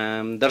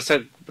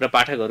दर्शक र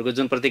पाठकहरूको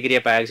जुन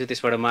प्रतिक्रिया पाएको छु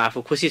त्यसबाट म आफू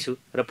खुसी छु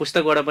र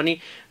पुस्तकबाट पनि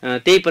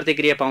त्यही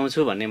प्रतिक्रिया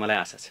पाउँछु भन्ने मलाई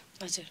आशा छ।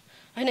 हजुर,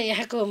 होइन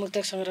यहाँको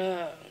मुक्तक सङ्ग्रह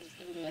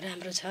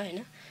राम्रो छ होइन।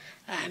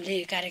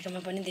 हामीले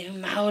कार्यक्रममा पनि देख्यौँ,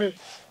 माहौल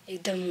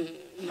एकदम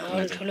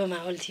ठुलो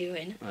माहौल थियो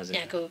होइन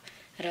यहाँको।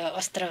 र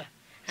अस्त्र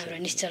हाम्रो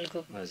निश्चलको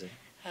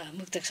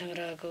मुक्तक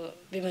सङ्ग्रहको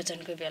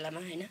विमोचनको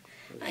बेलामा होइन,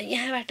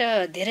 यहाँबाट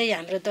धेरै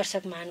हाम्रो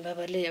दर्शक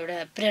महानुभावहरूले एउटा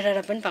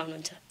प्रेरणा पनि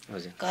पाउनुहुन्छ।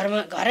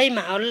 घरै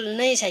माहौल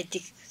नै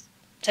साहित्यिक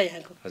छ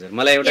यहाँको।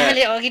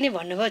 यहाँले अघि नै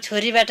भन्नुभयो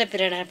छोरीबाट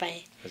प्रेरणा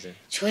पाएँ,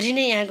 छोरी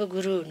नै यहाँको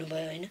गुरु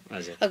हुनुभयो होइन।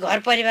 घर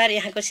परिवार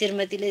यहाँको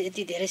श्रीमतीले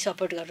यति धेरै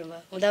सपोर्ट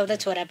गर्नुभयो, हुँदा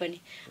छोरा पनि,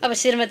 अब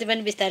श्रीमती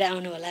पनि बिस्तारै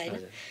आउनु होला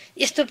होइन।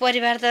 यस्तो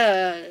परिवार त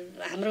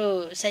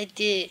हाम्रो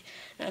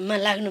साहित्यमा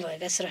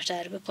लाग्नुभएका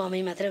स्रष्टाहरूको कमै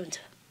मात्रै हुन्छ।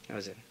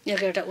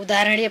 यहाँको एउटा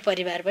उदाहरणीय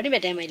परिवार पनि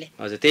भेटेँ मैले।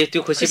 हजुर, त्यो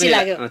खुसी पनि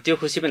लाग्यो। त्यो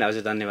खुसी पनि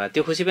लाग्छ, धन्यवाद।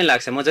 त्यो खुसी पनि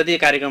लाग्छ। म जति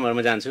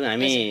कार्यक्रमहरूमा जान्छु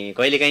हामी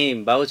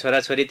कहिलेकाहीँ बाउ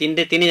छोरा छोरी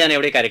तिनैजना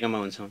एउटै कार्यक्रममा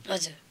हुन्छौँ।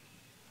 हजुर,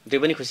 त्यो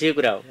पनि खुसीको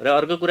कुरा हो। र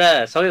अर्को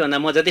कुरा, सबैभन्दा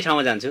म जति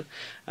ठाउँमा जान्छु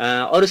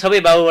अरू सबै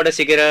बाबुबाट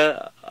सिकेर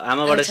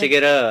आमाबाट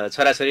सिकेर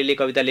छोराछोरीले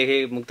कविता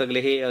लेखे, मुक्तक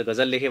लेखे,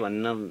 गजल लेखे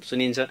भन्न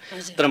सुनिन्छ।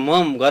 तर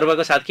म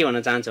गर्वको साथ के भन्न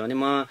चाहन्छु भने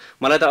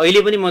मलाई त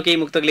अहिले पनि म केही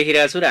मुक्तक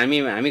लेखिरहेको छु र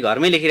हामी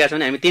घरमै लेखिरहेको छौँ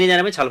भने हामी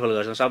तिनैजना पनि छलफल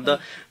गर्छौँ शब्द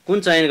कुन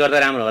चयन गर्दा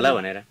राम्रो होला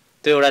भनेर।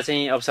 त्यो एउटा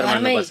चाहिँ अवसर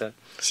मान्नुपर्छ।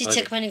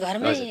 शिक्षक पनि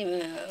घरमै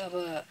अब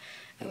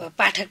अब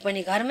पाठक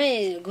पनि घरमै,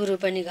 गुरु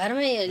पनि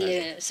घरमै,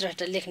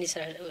 स्रष्टा लेख्ने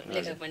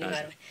लेखक पनि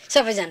घरमै,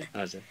 सबैजना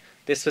हजुर।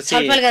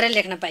 त्यसपछि छलफल गरेर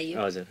लेख्न पाइयो।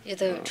 हजुर, यो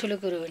त ठुलो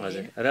कुरो हो नि।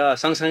 हजुर। र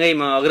सँगसँगै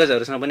म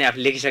अग्रजहरूसँग पनि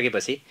आफूले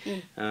लेखिसकेपछि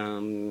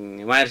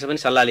उहाँहरूसँग पनि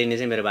सल्लाह लिने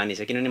चाहिँ मेरो बानी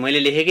छ। किनभने मैले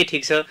लेखेकै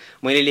ठिक छ,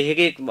 मैले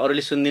लेखेकै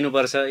अरूले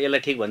सुनिदिनुपर्छ,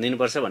 यसलाई ठिक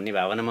भनिदिनुपर्छ भन्ने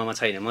भावना ममा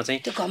छैन। म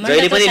चाहिँ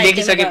जहिले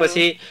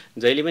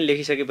पनि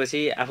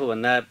लेखिसकेपछि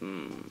आफूभन्दा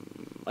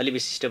अलि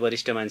विशिष्ट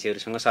वरिष्ठ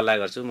मान्छेहरूसँग सल्लाह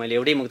गर्छु। मैले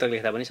एउटै मुक्तक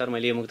लेख्दा पनि सर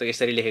मैले यो मुक्तक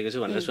यसरी लेखेको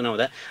छु भनेर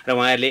सुनाउँदा र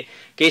उहाँहरूले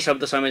केही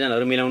शब्द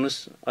संयोजनहरू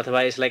मिलाउनुहोस् अथवा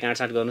यसलाई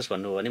काटछाँट गर्नुहोस्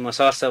भन्नुभयो भने म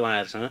सहज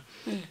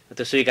उहाँहरूसँग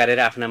त्यो स्वीकारेर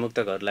आफ्ना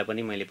मुक्तकहरूलाई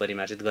पनि मैले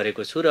परिमार्जित गरेको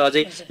छु। र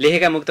अझै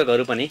लेखेका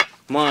मुक्तकहरू पनि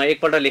म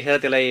एकपल्ट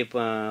लेखेर त्यसलाई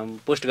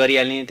पोस्ट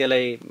गरिहाल्ने,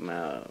 त्यसलाई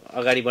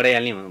अगाडि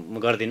बढाइहाल्ने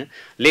गर्दिनँ।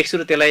 लेख्छु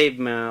र त्यसलाई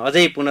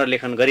अझै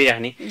पुनर्लेखन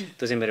गरिराख्ने,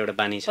 त्यो चाहिँ मेरो एउटा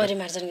बानी छ।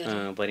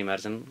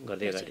 परिमार्जन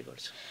गर्दै अगाडि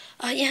बढ्छु।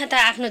 यहाँ त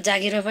आफ्नो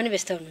जागिरमा पनि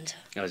व्यस्त हुनुहुन्छ।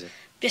 हजुर।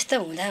 व्यस्त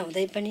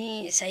हुँदै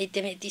पनि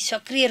साहित्यमा यति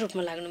सक्रिय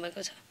रूपमा लाग्नु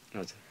भएको छ।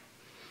 हजुर।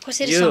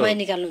 कसरी समय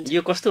निकाल्नुहुन्छ?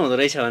 यो कस्तो हुँदो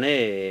रहेछ भने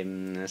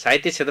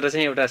साहित्य क्षेत्र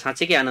चाहिँ एउटा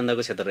साँच्चैकै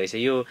आनन्दको क्षेत्र रहेछ।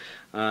 यो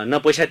न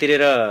पैसा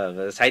तिरेर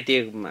साहित्य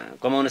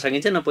कमाउन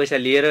सकिन्छ, न पैसा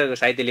लिएर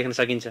साहित्य लेख्न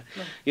सकिन्छ।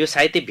 यो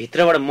साहित्य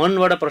भित्रबाट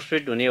मनबाट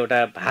प्रस्फुटित हुने एउटा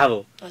भाव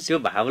हो। त्यो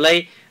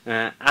भावलाई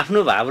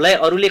आफ्नो भावलाई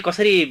अरूले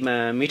कसरी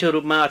मिठो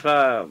रूपमा अथवा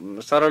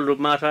सरल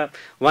रूपमा अथवा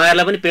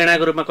उहाँहरूलाई पनि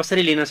प्रेरणाको रूपमा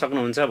कसरी लिन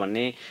सक्नुहुन्छ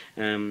भन्ने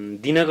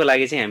दिनको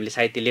लागि चाहिँ हामीले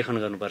साहित्य लेखन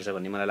गर्नुपर्छ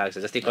भन्ने मलाई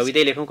लाग्छ। जस्तै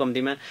कवितै लेखौँ,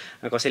 कम्तीमा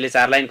कसैले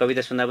 4 लाइन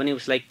कविता सुन्दा पनि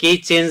उसलाई केही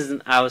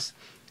चेन्ज आओस्।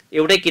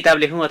 एउटै किताब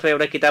लेखौँ अथवा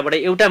एउटा किताबबाट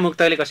एउटा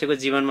मुक्तकले कसैको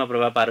जीवनमा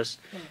प्रभाव पारोस्,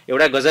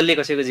 एउटा गजलले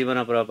कसैको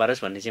जीवनमा प्रभाव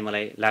पारोस् भन्ने चाहिँ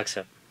मलाई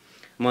लाग्छ।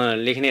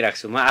 म लेखिनै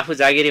राख्छु। म आफू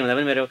जागिरी हुँदा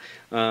पनि मेरो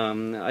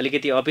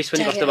अलिकति अफिस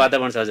पनि कस्तो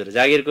वातावरण छ। हजुर,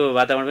 जागिरको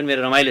वातावरण पनि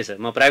मेरो रमाइलो छ।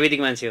 म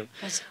प्राविधिक मान्छे हो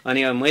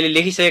अनि मैले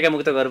लेखिसकेका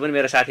मुक्तकहरू पनि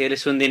मेरो साथीहरूले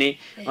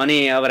सुनिदिने।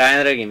 अनि अब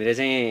राजेन्द्र घिमिरे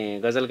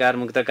चाहिँ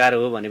गजलकार मुक्तकार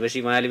हो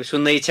भनेपछि उहाँले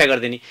सुन्न इच्छा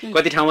गरिदिने।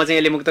 कति ठाउँमा चाहिँ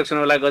यसले मुक्तक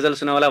सुनाउला, गजल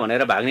सुनाउला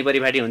भनेर भाग्ने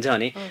परिपाटी हुन्छ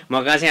भने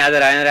म कहाँ चाहिँ आज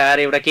राजेन्द्र आएर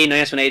एउटा केही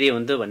नयाँ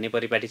सुनाइदिए हुन्थ्यो भन्ने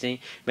परिपाटी चाहिँ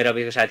मेरो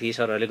अफिसको साथी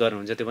सरहरूले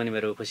गर्नुहुन्छ। त्यो पनि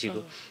मेरो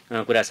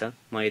खुसीको कुरा छ।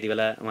 म यति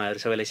बेला उहाँहरू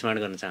सबैलाई स्मरण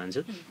गर्न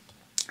चाहन्छु।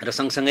 र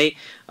सँगसँगै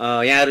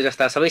यहाँहरू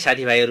जस्ता सबै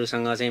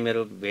साथीभाइहरूसँग चाहिँ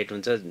मेरो भेट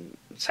हुन्छ,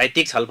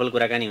 साहित्यिक छलफल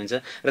कुराकानी हुन्छ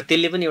र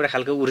त्यसले पनि एउटा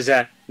खालको ऊर्जा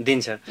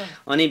दिन्छ।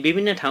 अनि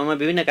विभिन्न ठाउँमा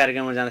विभिन्न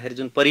कार्यक्रममा जाँदाखेरि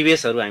जुन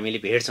परिवेशहरू हामीले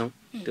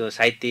भेट्छौँ त्यो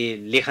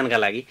साहित्य लेखनका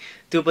लागि,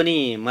 त्यो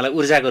पनि मलाई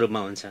ऊर्जाको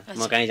रूपमा हुन्छ।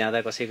 म कहीँ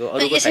जाँदा कसैको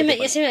अरूको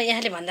यसैमा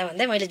यहाँले भन्दा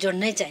भन्दै मैले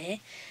जोड्नै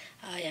चाहेँ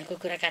यहाँको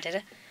कुरा काटेर।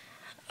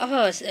 अब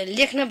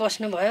लेख्न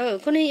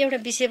बस्नुभयो, कुनै एउटा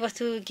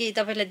विषयवस्तु केही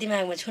तपाईँलाई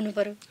दिमागमा छुनु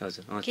पर्यो,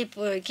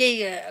 केही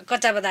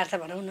कच्चा पदार्थ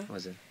भनौँ न,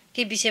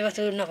 केही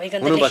विषयवस्तु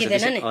नभइकन त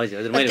लेखिँदैन नि,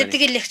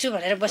 त्यत्तिकै लेख्छु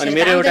भनेर बसेर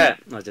मेरो एउटा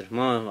हजुर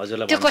म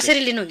हजुरलाई त्यो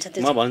कसरी लिनुहुन्छ?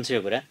 म भन्छु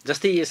यो कुरा।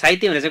 जस्तै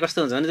साहित्य भने चाहिँ कस्तो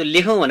हुन्छ भने त्यो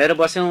लेखौँ भनेर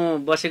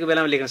बसेको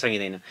बेलामा लेख्न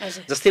सकिँदैन।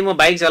 जस्तै म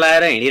बाइक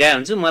चलाएर हिँडिरहेको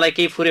हुन्छु, मलाई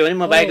केही फुर्यो भने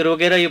म बाइक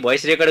रोकेर यो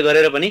भोइस रेकर्ड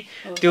गरेर पनि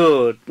त्यो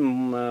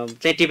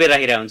चाहिँ टिपेर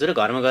राखिरहेको हुन्छु र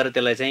घरमा गएर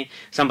त्यसलाई चाहिँ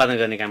सम्पादन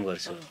गर्ने काम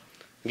गर्छु।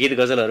 गीत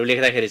गजलहरू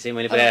लेख्दाखेरि चाहिँ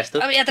मैले प्रायः जस्तो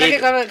अब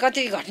यात्राका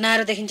कति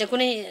घटनाहरू देखिन्छ,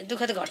 कुनै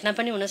दुःखद घटना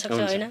पनि हुनसक्छ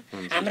होइन?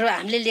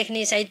 हामीले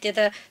लेख्ने साहित्य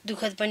त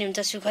दुःखद पनि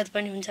हुन्छ, सुखद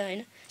पनि हुन्छ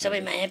होइन? सबै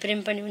माया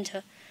प्रेम पनि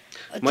हुन्छ।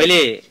 मैले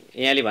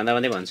यहाँले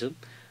भन्दै भन्छु,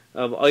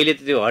 अब अहिले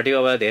त त्यो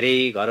हट्यो। अब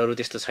धेरै घरहरू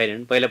त्यस्तो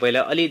छैनन्।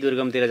 पहिला अलि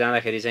दुर्गमतिर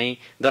जाँदाखेरि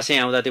चाहिँ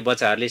दसैँ आउँदा त्यो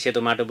बच्चाहरूले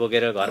सेतो माटो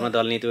बोकेर घरमा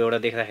दल्ने त्यो एउटा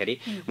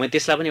देख्दाखेरि मैले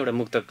त्यसलाई पनि एउटा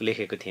मुक्तक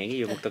लेखेको थिएँ कि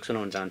यो मुक्तक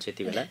सुनाउन चाहन्छु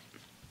यति बेला।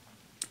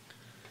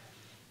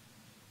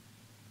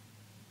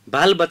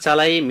 बाल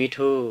बच्चालाई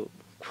मिठो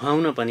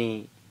खुवाउन पनि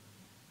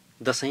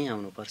दसैँ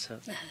आउनुपर्छ,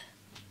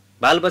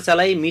 बाल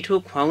बच्चालाई मिठो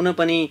खुवाउन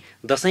पनि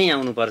दसैँ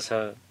आउनुपर्छ,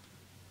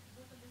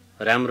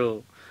 राम्रो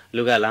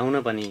लुगा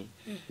लाउन पनि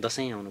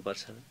दसैँ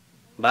आउनुपर्छ,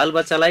 बाल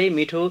बच्चालाई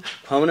मिठो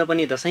खुवाउन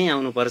पनि दसैँ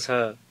आउनुपर्छ,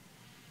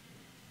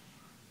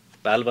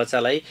 बाल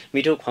बच्चालाई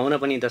मिठो खुवाउन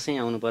पनि दसैँ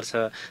आउनुपर्छ,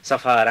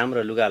 सफा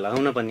राम्रो लुगा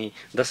लाउन पनि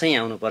दसैँ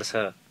आउनुपर्छ,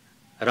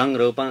 रङ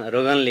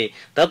रोगनले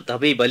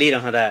धपधपी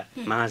बलिरहँदा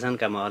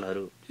महाजनका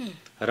महलहरू,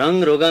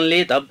 रङ रोगनले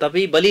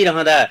धपधपी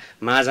बलिरहँदा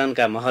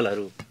महाजनका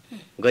महलहरू,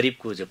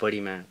 गरिबको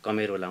झोपडीमा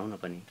कमेरो लाउन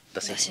पनि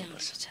दसैँ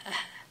आउनुपर्छ।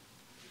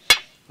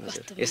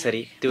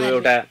 यसरी त्यो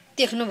एउटा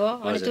देख्नुभयो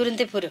भने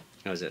तुरुन्तै पुर्यो।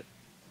 हजुर,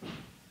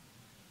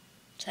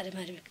 साह्रै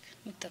मार्मिक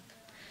मुक्तक।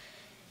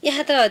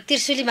 यहाँ त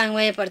त्रिशुली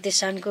बाङ्मय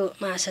प्रतिष्ठानको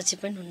महासचिव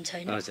पनि हुनुहुन्छ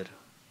होइन? हजुर।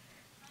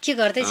 के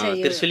गर्दैछ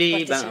यो त्रिशुली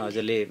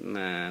हजुरले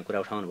कुरा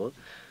उठाउनु भयो,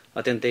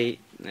 अत्यन्तै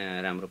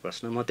राम्रो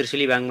प्रश्न। म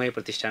त्रिशुली बाङ्मय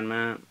प्रतिष्ठानमा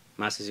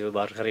महासचिव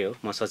भर्खरै हो,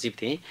 म सचिव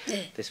थिएँ,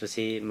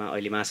 त्यसपछि म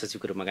अहिले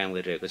महासचिवको रूपमा काम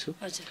गरिरहेको छु।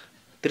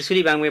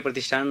 त्रिशुली बाङ्मय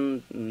प्रतिष्ठान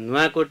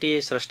नुवाकोटी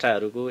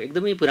स्रष्टाहरूको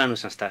एकदमै पुरानो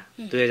संस्था,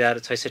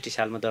 2066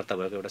 सालमा दर्ता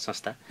भएको एउटा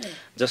संस्था,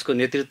 जसको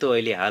नेतृत्व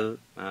अहिले हाल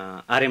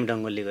आरएम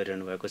डङ्गलले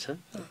गरिरहनु भएको छ।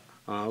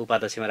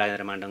 उपाध्यक्षमा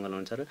राजेन्द्र मानडङ्गल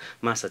हुनुहुन्छ र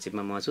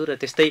महासचिवमा म छु। र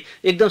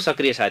त्यस्तै एकदम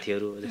सक्रिय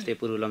साथीहरू जस्तै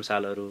पुरु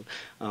लम्सालहरू,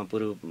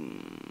 पुरु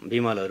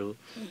विमलहरू,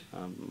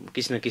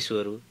 कृष्ण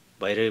किशुहरू,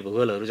 भैरवी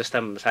भूगोलहरू जस्ता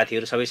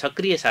साथीहरू सबै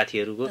सक्रिय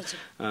साथीहरूको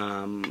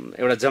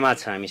एउटा जमात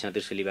छ हामीसँग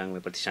त्रिशुली वाङ्मय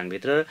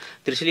प्रतिष्ठानभित्र।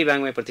 त्रिशुली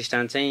वाङ्मय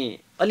प्रतिष्ठान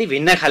चाहिँ अलि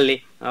भिन्न खालले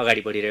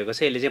अगाडि बढिरहेको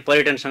छ। यसले चाहिँ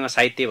पर्यटनसँग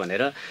साहित्य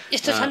भनेर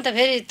यस्तो छ नि त।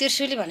 फेरि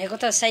त्रिशुली भनेको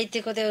त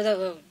साहित्यको त एउटा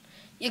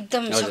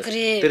एकदम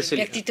सक्रिय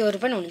व्यक्तित्वहरू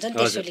पनि हुनुहुन्छ नि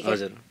त्रिशुलीका।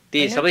 हजुर, ती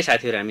सबै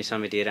साथीहरू हामी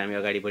समेटिएर हामी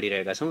अगाडि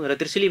बढिरहेका छौँ। र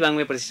त्रिशुली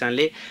वाङ्मय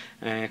प्रतिष्ठानले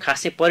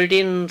खासै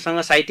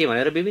पर्यटनसँग साहित्य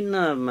भनेर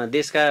विभिन्न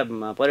देशका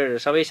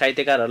सबै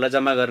साहित्यकारहरूलाई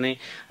जम्मा गर्ने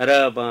र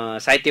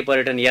साहित्य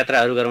पर्यटन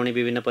यात्राहरू गराउने,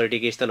 विभिन्न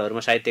पर्यटकीय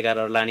स्थलहरूमा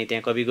साहित्यकारहरू लाने,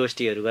 त्यहाँ कवि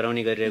गोष्ठीहरू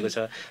गराउने गरिरहेको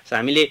छ।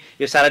 हामीले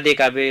यो शारदीय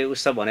काव्य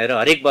उत्सव भनेर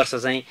हरेक वर्ष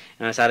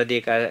चाहिँ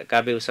शारदीय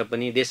काव्य उत्सव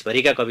पनि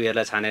देशभरिका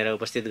कविहरूलाई छानेर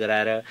उपस्थित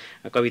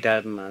गराएर कविता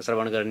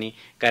श्रवण गर्ने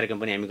कार्यक्रम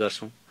पनि हामी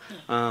गर्छौँ।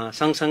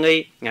 सँगसँगै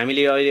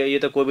हामीले यो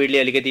त कोभिडले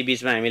अलिकति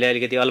बिचमा हामीलाई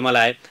अलिकति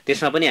अल्मलायो,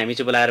 त्यसमा पनि हामी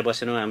चुप लाएर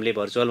बसेनौँ। हामीले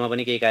भर्चुअलमा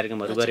पनि केही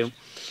कार्यक्रमहरू गऱ्यौँ।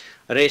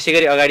 र यसै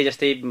गरी अगाडि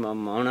जस्तै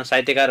भनौँ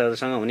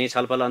साहित्यकारहरूसँग हुने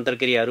छलफल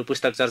अन्तर्क्रियाहरू,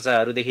 पुस्तक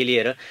चर्चाहरूदेखि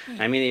लिएर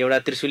हामी एउटा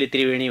त्रिशुली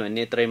त्रिवेणी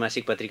भन्ने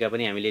त्रैमासिक पत्रिका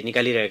पनि हामीले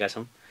निकालिरहेका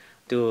छौँ।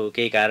 त्यो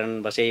केही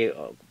कारणवशै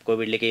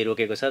कोभिडले केही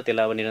रोकेको छ,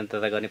 त्यसलाई अब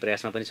निरन्तरता गर्ने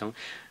प्रयासमा पनि छौँ।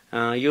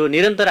 यो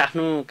निरन्तर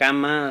आफ्नो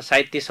काममा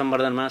साहित्य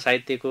सम्वर्धनमा,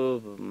 साहित्यको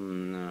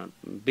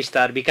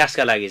विस्तार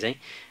विकासका लागि चाहिँ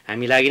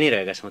हामी लागि नै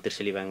रहेका छौँ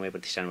त्रिशुली वाङ्मय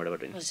प्रतिष्ठानबाट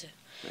पनि।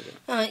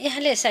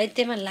 यहाँले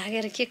साहित्यमा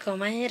लागेर के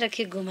कमाए र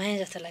के गुमाए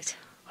जस्तो लाग्छ?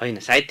 होइन,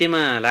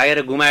 साहित्यमा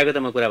लागेर गुमाएको त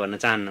म कुरा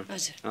भन्न चाहन्न,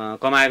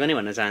 कमाएको नै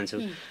भन्न चाहन्छु।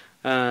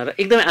 र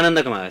एकदमै आनन्द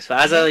कमाएको छु।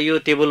 आज यो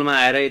टेबलमा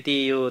आएर यति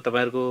यो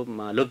तपाईँहरूको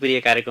लोकप्रिय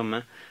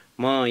कार्यक्रममा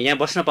म यहाँ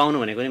बस्न पाउनु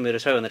भनेको नि मेरो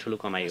सबैभन्दा ठुलो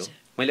कमाइ हो।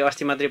 मैले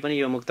अस्ति मात्रै पनि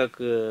यो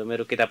मुक्तक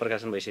मेरो किताब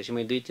प्रकाशन भइसकेपछि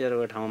मैले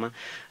 2-4 ठाउँमा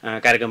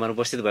कार्यक्रमहरू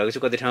उपस्थित भएको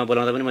छु। कति ठाउँमा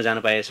बोलाउँदा पनि म जान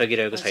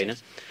सकिरहेको छैन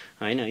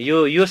होइन।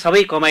 यो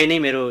सबै कमाइ नै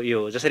मेरो यो,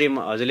 जसरी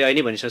हजुरले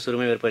अहिले भनिसक्यो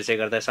सुरुमै मेरो परिचय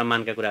गर्दा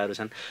सम्मानका कुराहरू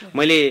छन्।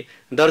 मैले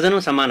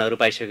दर्जनौँ सम्मानहरू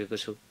पाइसकेको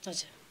छु,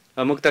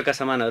 मुक्तकका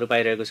सम्मानहरू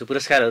पाइरहेको छु,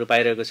 पुरस्कारहरू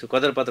पाइरहेको छु,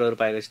 कदरपत्रहरू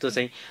पाएको छु। त्यो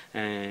चाहिँ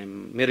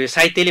मेरो यो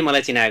साहित्यले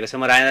मलाई चिनाएको छ।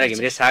 म राजेन्द्र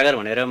घिमिरे सागर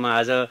भनेर म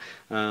आज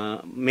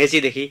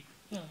मेचीदेखि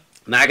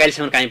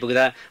महाकालीसम्म काहीँ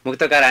पुग्दा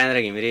मुक्तकार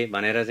राजेन्द्र घिमिरे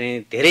भनेर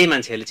चाहिँ धेरै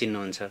मान्छेहरूले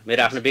चिन्नुहुन्छ।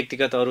 मेरो आफ्नो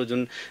व्यक्तिगत अरू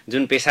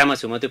जुन पेसामा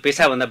छु म, त्यो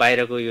पेसाभन्दा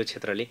बाहिरको यो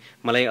क्षेत्रले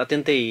मलाई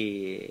अत्यन्तै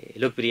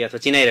लोकप्रिय अथवा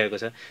चिनाइरहेको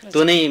छ।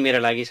 त्यो नै मेरो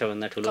लागि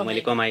सबभन्दा ठुलो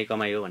मैले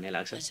कमाइ हो भन्ने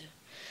लाग्छ।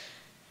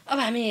 अब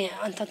हामी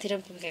अन्ततिर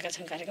पुगेका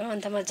छौँ कार्यक्रम।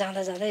 अन्तमा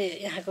जाँदा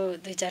जाँदै यहाँको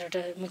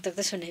 2-4वटा मुक्तक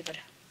त सुन्नै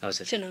पर्यो।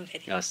 हजुर, सुनाउँ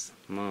फेरि।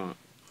 हस्, म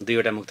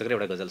 2वटा मुक्तक र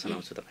एउटा गजल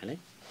सुनाउँछु तपाईँलाई।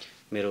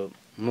 मेरो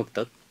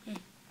मुक्तक: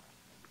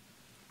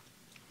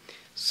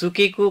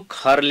 सुकेको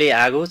खरले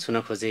आगो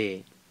छुन खोजे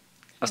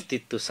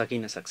अस्तित्व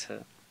सकिन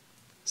सक्छ।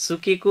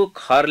 सुकेको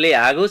खरले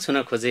आगो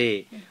छुन खोजे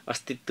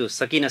अस्तित्व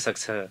सकिन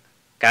सक्छ।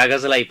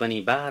 कागजलाई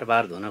पनि बार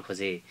बार धुन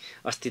खोजे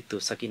अस्तित्व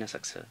सकिन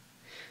सक्छ।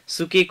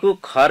 सुकेको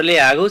खरले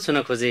आगो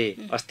छुन खोजे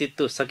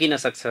अस्तित्व सकिन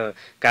सक्छ।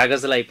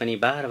 कागजलाई पनि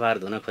बार बार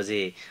धुन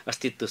खोजे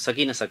अस्तित्व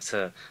सकिन सक्छ।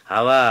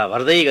 हावा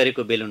भर्दै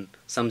गरेको बेलुन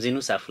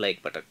सम्झिनुस् आफूलाई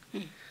एकपटक।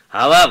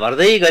 हावा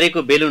भर्दै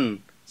गरेको बेलुन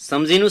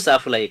सम्झिनुस्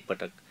आफूलाई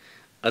एकपटक।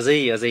 अझै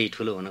अझै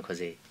ठुलो हुन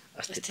खोजे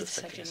अस्तित्व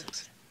सकिन सक्छ।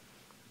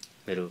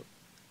 मेरो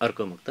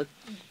अर्को मुक्तक: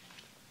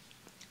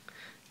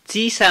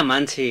 चिसा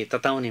मान्छे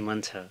तताउने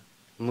मन छ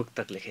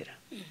मुक्तक लेखेर।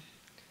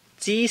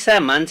 चिसा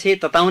मान्छे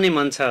तताउने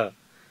मन छ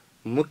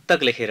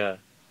मुक्तक लेखेर।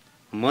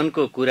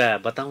 मनको कुरा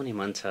बताउने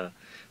मन छ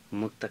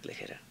मुक्तक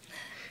लेखेर।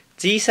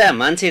 चिसा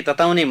मान्छे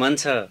तताउने मन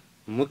छ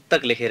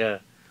मुक्तक लेखेर।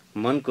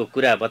 मनको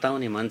कुरा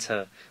बताउने मन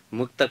छ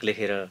मुक्तक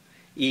लेखेर।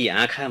 यी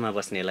आँखामा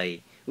बस्नेलाई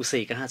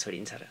उसै कहाँ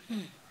छोडिन्छ र?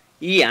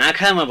 यी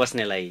आँखामा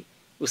बस्नेलाई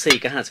उसै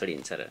कहाँ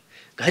छोडिन्छ र?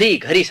 घरि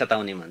घरि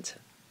सताउने मन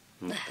छ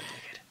मुक्तक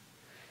लेखेर।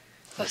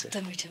 कस्तो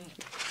मिठो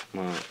मुक्तक। म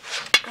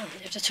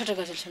एउटा छोटो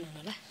गजल सुनाउनु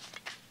होला।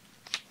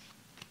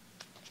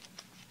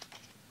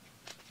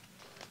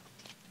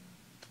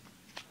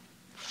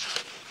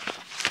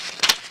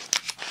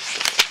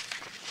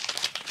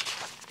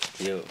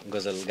 यो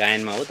गजल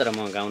गायनमा हो, तर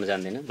म गाउन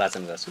जान्दिनँ,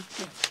 वाचन गर्छु।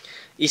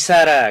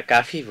 इसारा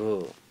काफी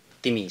भो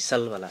तिमी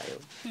सलबलायो।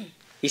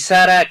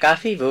 इसारा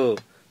काफी भो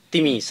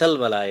तिमी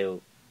सलबलायो।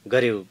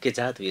 गर्यौ के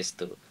जादु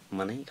यस्तो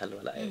मनै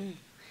खलबलायो।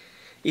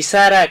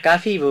 इसारा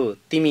काफी भो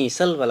तिमी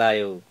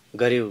सलबलायो।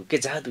 गर्यौ के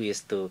जादु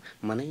यस्तो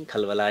मनै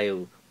खलबलायो।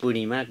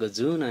 पूर्णिमाको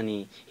जुन अनि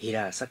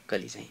हिरा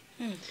सक्कली झैं।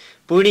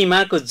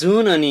 पूर्णिमाको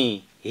जुन अनि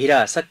हिरा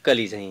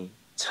सक्कली झैं।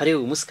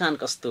 छर्यौ मुस्कान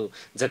कस्तो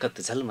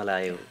जगत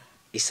झलमलायो।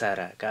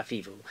 इसारा काफी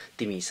भो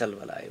तिमी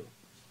सलबलायो।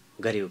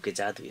 गर्यौ के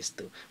जादु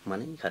यस्तो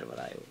मनै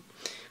खलबलायो।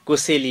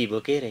 कोसेली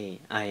बोकेरै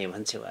आए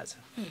भन्छौ आज।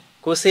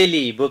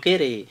 कोसेली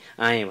बोकेरै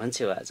आए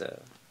भन्छौ आज।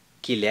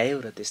 कि ल्यायो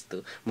र त्यस्तो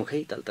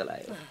मुखै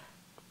तलतलायो।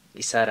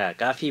 इसारा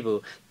काफी भो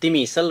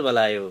तिमी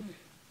सलबलायो।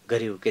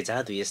 गर्यौ के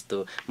जादु यस्तो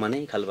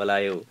मनै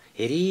खलबलायो।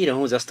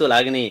 हेरिरहँ जस्तो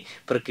लाग्ने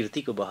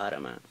प्रकृतिको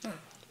बहारमा।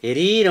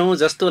 हेरिरहँ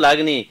जस्तो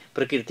लाग्ने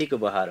प्रकृतिको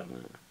बहारमा।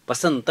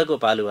 बसन्तको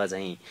पालुवा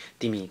झैं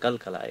तिमी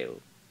कलकलायो।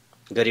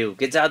 गर्यौ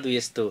के जादु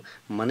यस्तो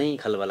मनै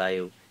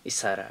खलबलायो।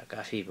 इसारा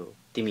काफी भो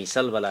तिमी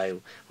सलबलायो।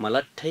 म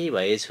लट्ठै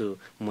भएछु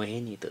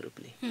मोहिनी तो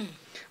रूपले।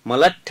 म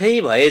लट्ठै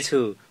भएछु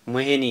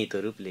मोहिनी तो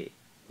रूपले।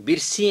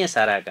 बिर्सिए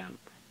सारा काम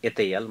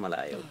यतै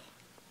अलमलायो।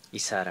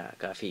 इसारा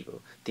काफी भो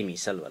तिमी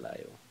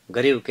सलबलायो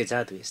गर्यौ के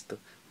जादु यस्तो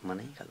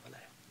मनै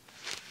खलबलायो।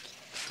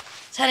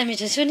 साह्रै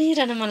मिठो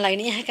सुनिरहन मन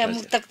लाग्ने यहाँका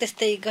मुक्तक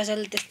त्यस्तै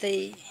गजल त्यस्तै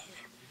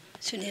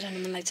सुनिरहन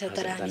मन लाग्छ।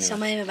 तर हामी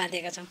समयमा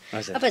बाँधेका छौँ।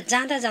 अब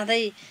जाँदा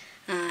जाँदै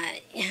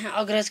यहाँ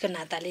अग्रजको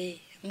नाताले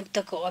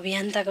मुक्तकको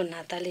अभियन्ताको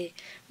नाताले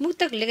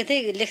मुक्तक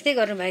लेख्दै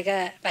गर्नुभएका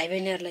भाइ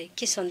बहिनीहरूलाई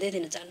के सन्देश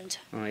दिन चाहनुहुन्छ?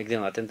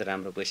 एकदम अत्यन्त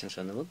राम्रो क्वेसन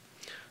सोध्नुभयो।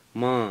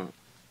 म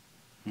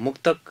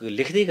मुक्तक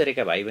लेख्दै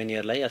गरेका भाइ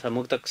बहिनीहरूलाई अथवा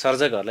मुक्तक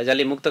सर्जकहरूलाई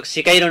जसले मुक्तक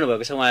सिकाइरहनु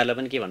भएको छ उहाँहरूलाई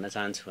पनि के भन्न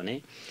चाहन्छु भने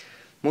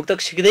मुक्तक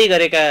सिक्दै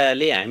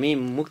गरेकाले हामी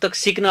मुक्तक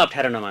सिक्न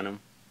अप्ठ्यारो नमानौँ।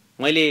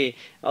 मैले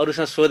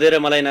अरूसँग सोधेर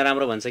मलाई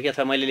नराम्रो भन्छ कि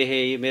अथवा मैले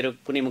लेखेँ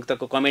मेरो कुनै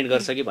मुक्तकको कमेन्ट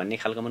गर्छ कि भन्ने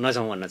खालकोमा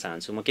नजाउँ भन्न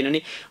चाहन्छु म। किनभने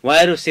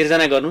उहाँहरू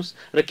सिर्जना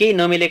गर्नुहोस् र केही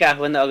नमिलेका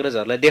आफूभन्दा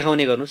अग्रजहरूलाई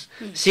देखाउने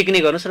गर्नुहोस्, सिक्ने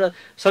गर्नुहोस् र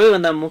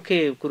सबैभन्दा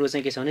मुख्य कुरो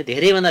चाहिँ के छ भने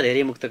धेरैभन्दा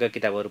धेरै मुक्तकका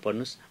किताबहरू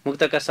पढ्नुहोस्।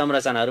 मुक्तकका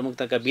संरचनाहरू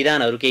मुक्तकका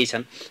विधानहरू केही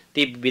छन्,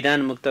 ती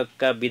विधान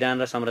मुक्तकका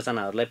विधान र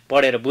संरचनाहरूलाई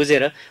पढेर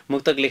बुझेर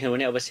मुक्तक लेख्नु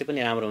भने अवश्य पनि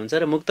राम्रो हुन्छ।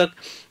 र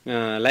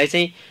मुक्तकलाई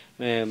चाहिँ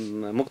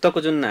मुक्तकको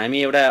जुन हामी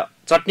एउटा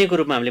चट्नीको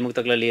रूपमा हामीले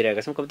मुक्तकलाई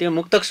लिइरहेका छौँ, कतिपय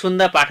मुक्तक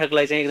सुन्दा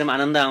पाठकलाई चाहिँ एकदम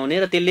आनन्द आउने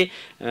र त्यसले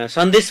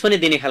सन्देश पनि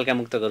दिने खालका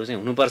मुक्तकहरू चाहिँ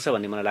हुनुपर्छ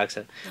भन्ने मलाई लाग्छ।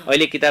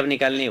 अहिले किताब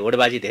निकाल्ने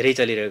होडबाजी धेरै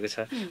चलिरहेको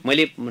छ।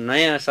 मैले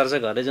नयाँ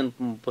सर्जकहरूले जुन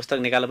पुस्तक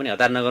निकाल्न पनि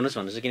हतार नगर्नुहोस्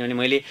भन्छु, किनभने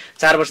मैले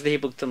 4 वर्षदेखि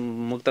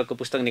मुक्तकको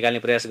पुस्तक निकाल्ने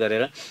प्रयास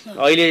गरेर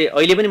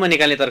अहिले पनि म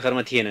निकाल्ने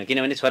तर्खरमा थिएन।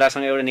 किनभने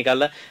छोरासँग एउटा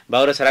निकाल्दा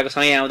बाउ र छोराको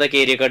सँगै आउँदा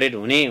केही रेकर्डेड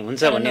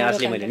हुन्छ भन्ने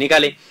आशले मैले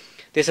निकालेँ।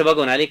 त्यसो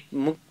भएको हुनाले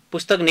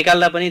पुस्तक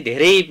निकाल्दा पनि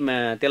धेरै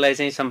त्यसलाई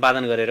चाहिँ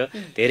सम्पादन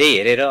गरेर धेरै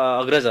हेरेर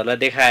अग्रजहरूलाई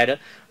देखाएर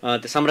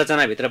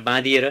संरचनाभित्र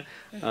बाँधिएर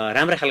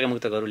राम्रा खालका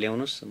मुक्तकहरू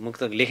ल्याउनुहोस्,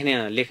 मुक्तक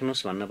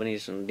लेख्नुहोस् भन्न पनि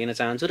दिन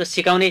चाहन्छु। र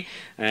सिकाउने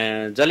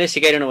जसले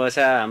सिकाइरहनु भएको छ,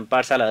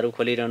 पाठशालाहरू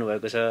खोलिरहनु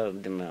भएको छ,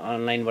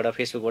 अनलाइनबाट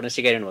फेसबुकबाट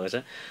सिकाइरहनु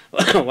भएको छ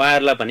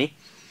उहाँहरूलाई पनि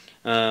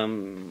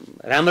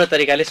राम्रो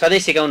तरिकाले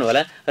सधैँ सिकाउनु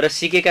होला र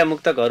सिकेका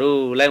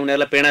मुक्तकहरूलाई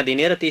उनीहरूलाई प्रेरणा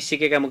दिने र ती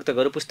सिकेका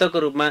मुक्तकहरू पुस्तकको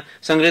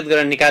रूपमा सङ्ग्रहित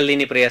गरेर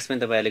निकालिदिने प्रयास पनि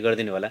तपाईँहरूले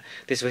गरिदिनु होला।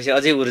 त्यसपछि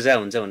अझै ऊर्जा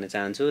हुन्छ भन्ने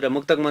चाहन्छु। र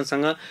मुक्तक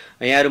मञ्चसँग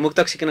यहाँहरू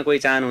मुक्तक सिक्न कोही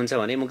चाहनुहुन्छ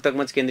भने मुक्तक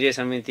मञ्च केन्द्रीय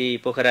समिति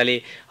पोखराले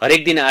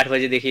हरेक दिन 8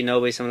 बजेदेखि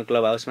 9 बजीसम्म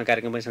क्लब हाउसमा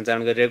कार्यक्रम पनि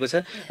सञ्चालन गरिरहेको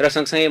छ। र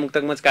सँगसँगै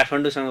मुक्तक मञ्च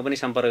काठमाडौँसँग पनि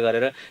सम्पर्क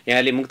गरेर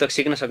यहाँले मुक्तक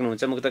सिक्न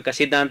सक्नुहुन्छ। मुक्तकका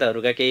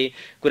सिद्धान्तहरूका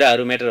केही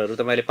कुराहरू म्याटरहरू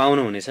तपाईँले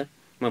पाउनुहुनेछ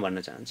म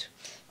भन्न चाहन्छु।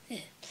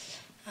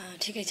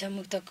 ठिकै छ।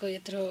 मुक्तकको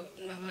यत्रो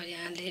अब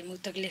यहाँले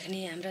मुक्तक लेख्ने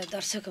हाम्रा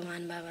दर्शक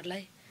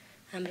महानुभावहरूलाई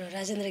हाम्रो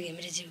राजेन्द्र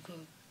घिमिरेज्यूको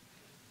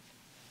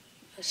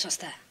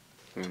संस्था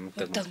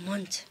मुक्तक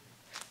मञ्च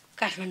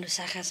काठमाडौँ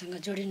शाखासँग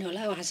जोडिनु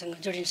होला, उहाँसँग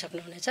जोडिन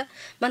सक्नुहुनेछ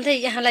भन्दै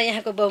यहाँलाई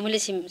यहाँको बहुमूल्य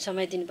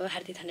समय दिनुभयो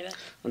हार्दिक धन्यवाद।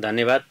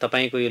 धन्यवाद।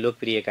 तपाईँको यो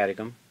लोकप्रिय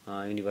कार्यक्रम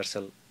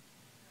युनिभर्सल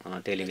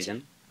टेलिभिजन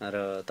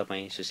र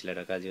तपाईँ सुशीला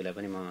ढकालज्यूलाई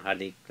पनि म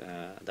हार्दिक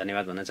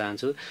धन्यवाद भन्न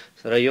चाहन्छु।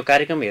 र यो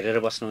कार्यक्रम हेरेर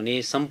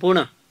बस्नुहुने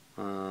सम्पूर्ण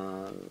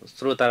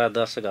श्रोता र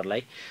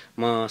दर्शकहरूलाई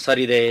म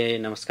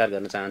सहृदय नमस्कार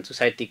गर्न चाहन्छु।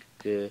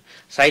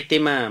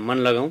 साहित्यमा मन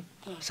लगाउँ,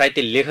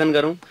 साहित्य लेखन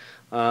गरौँ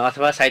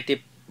अथवा साहित्य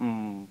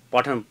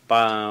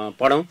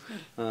पढौँ,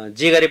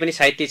 जे गरे पनि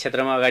साहित्य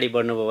क्षेत्रमा अगाडि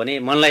बढ्नुभयो भने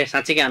मनलाई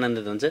साँच्चीकै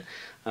आनन्दित हुन्छ।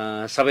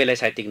 सबैलाई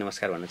साहित्यिक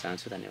नमस्कार भन्न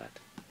चाहन्छु। धन्यवाद।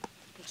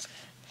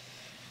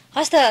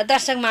 हस्त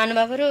दर्शक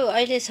महानुभावहरू,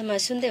 अहिलेसम्म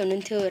सुन्दै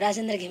हुनुहुन्थ्यो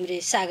राजेन्द्र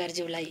घिमिरे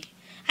सागरज्यूलाई।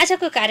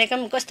 आजको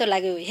कार्यक्रम कस्तो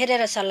लाग्यो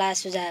हेरेर सल्लाह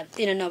सुझाव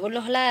दिन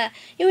नभुल्नुहोला।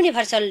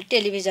 युनिभर्सल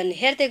टेलिभिजन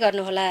हेर्दै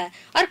गर्नुहोला।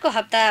 अर्को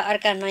हप्ता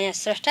अर्का नयाँ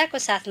स्रष्टाको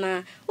साथमा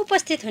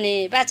उपस्थित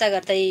हुने बाचा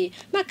गर्दै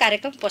म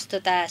कार्यक्रम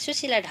प्रस्तुता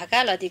सुशीला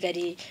ढकाल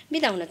अधिकारी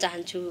बिदा हुन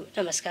चाहन्छु।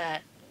 नमस्कार।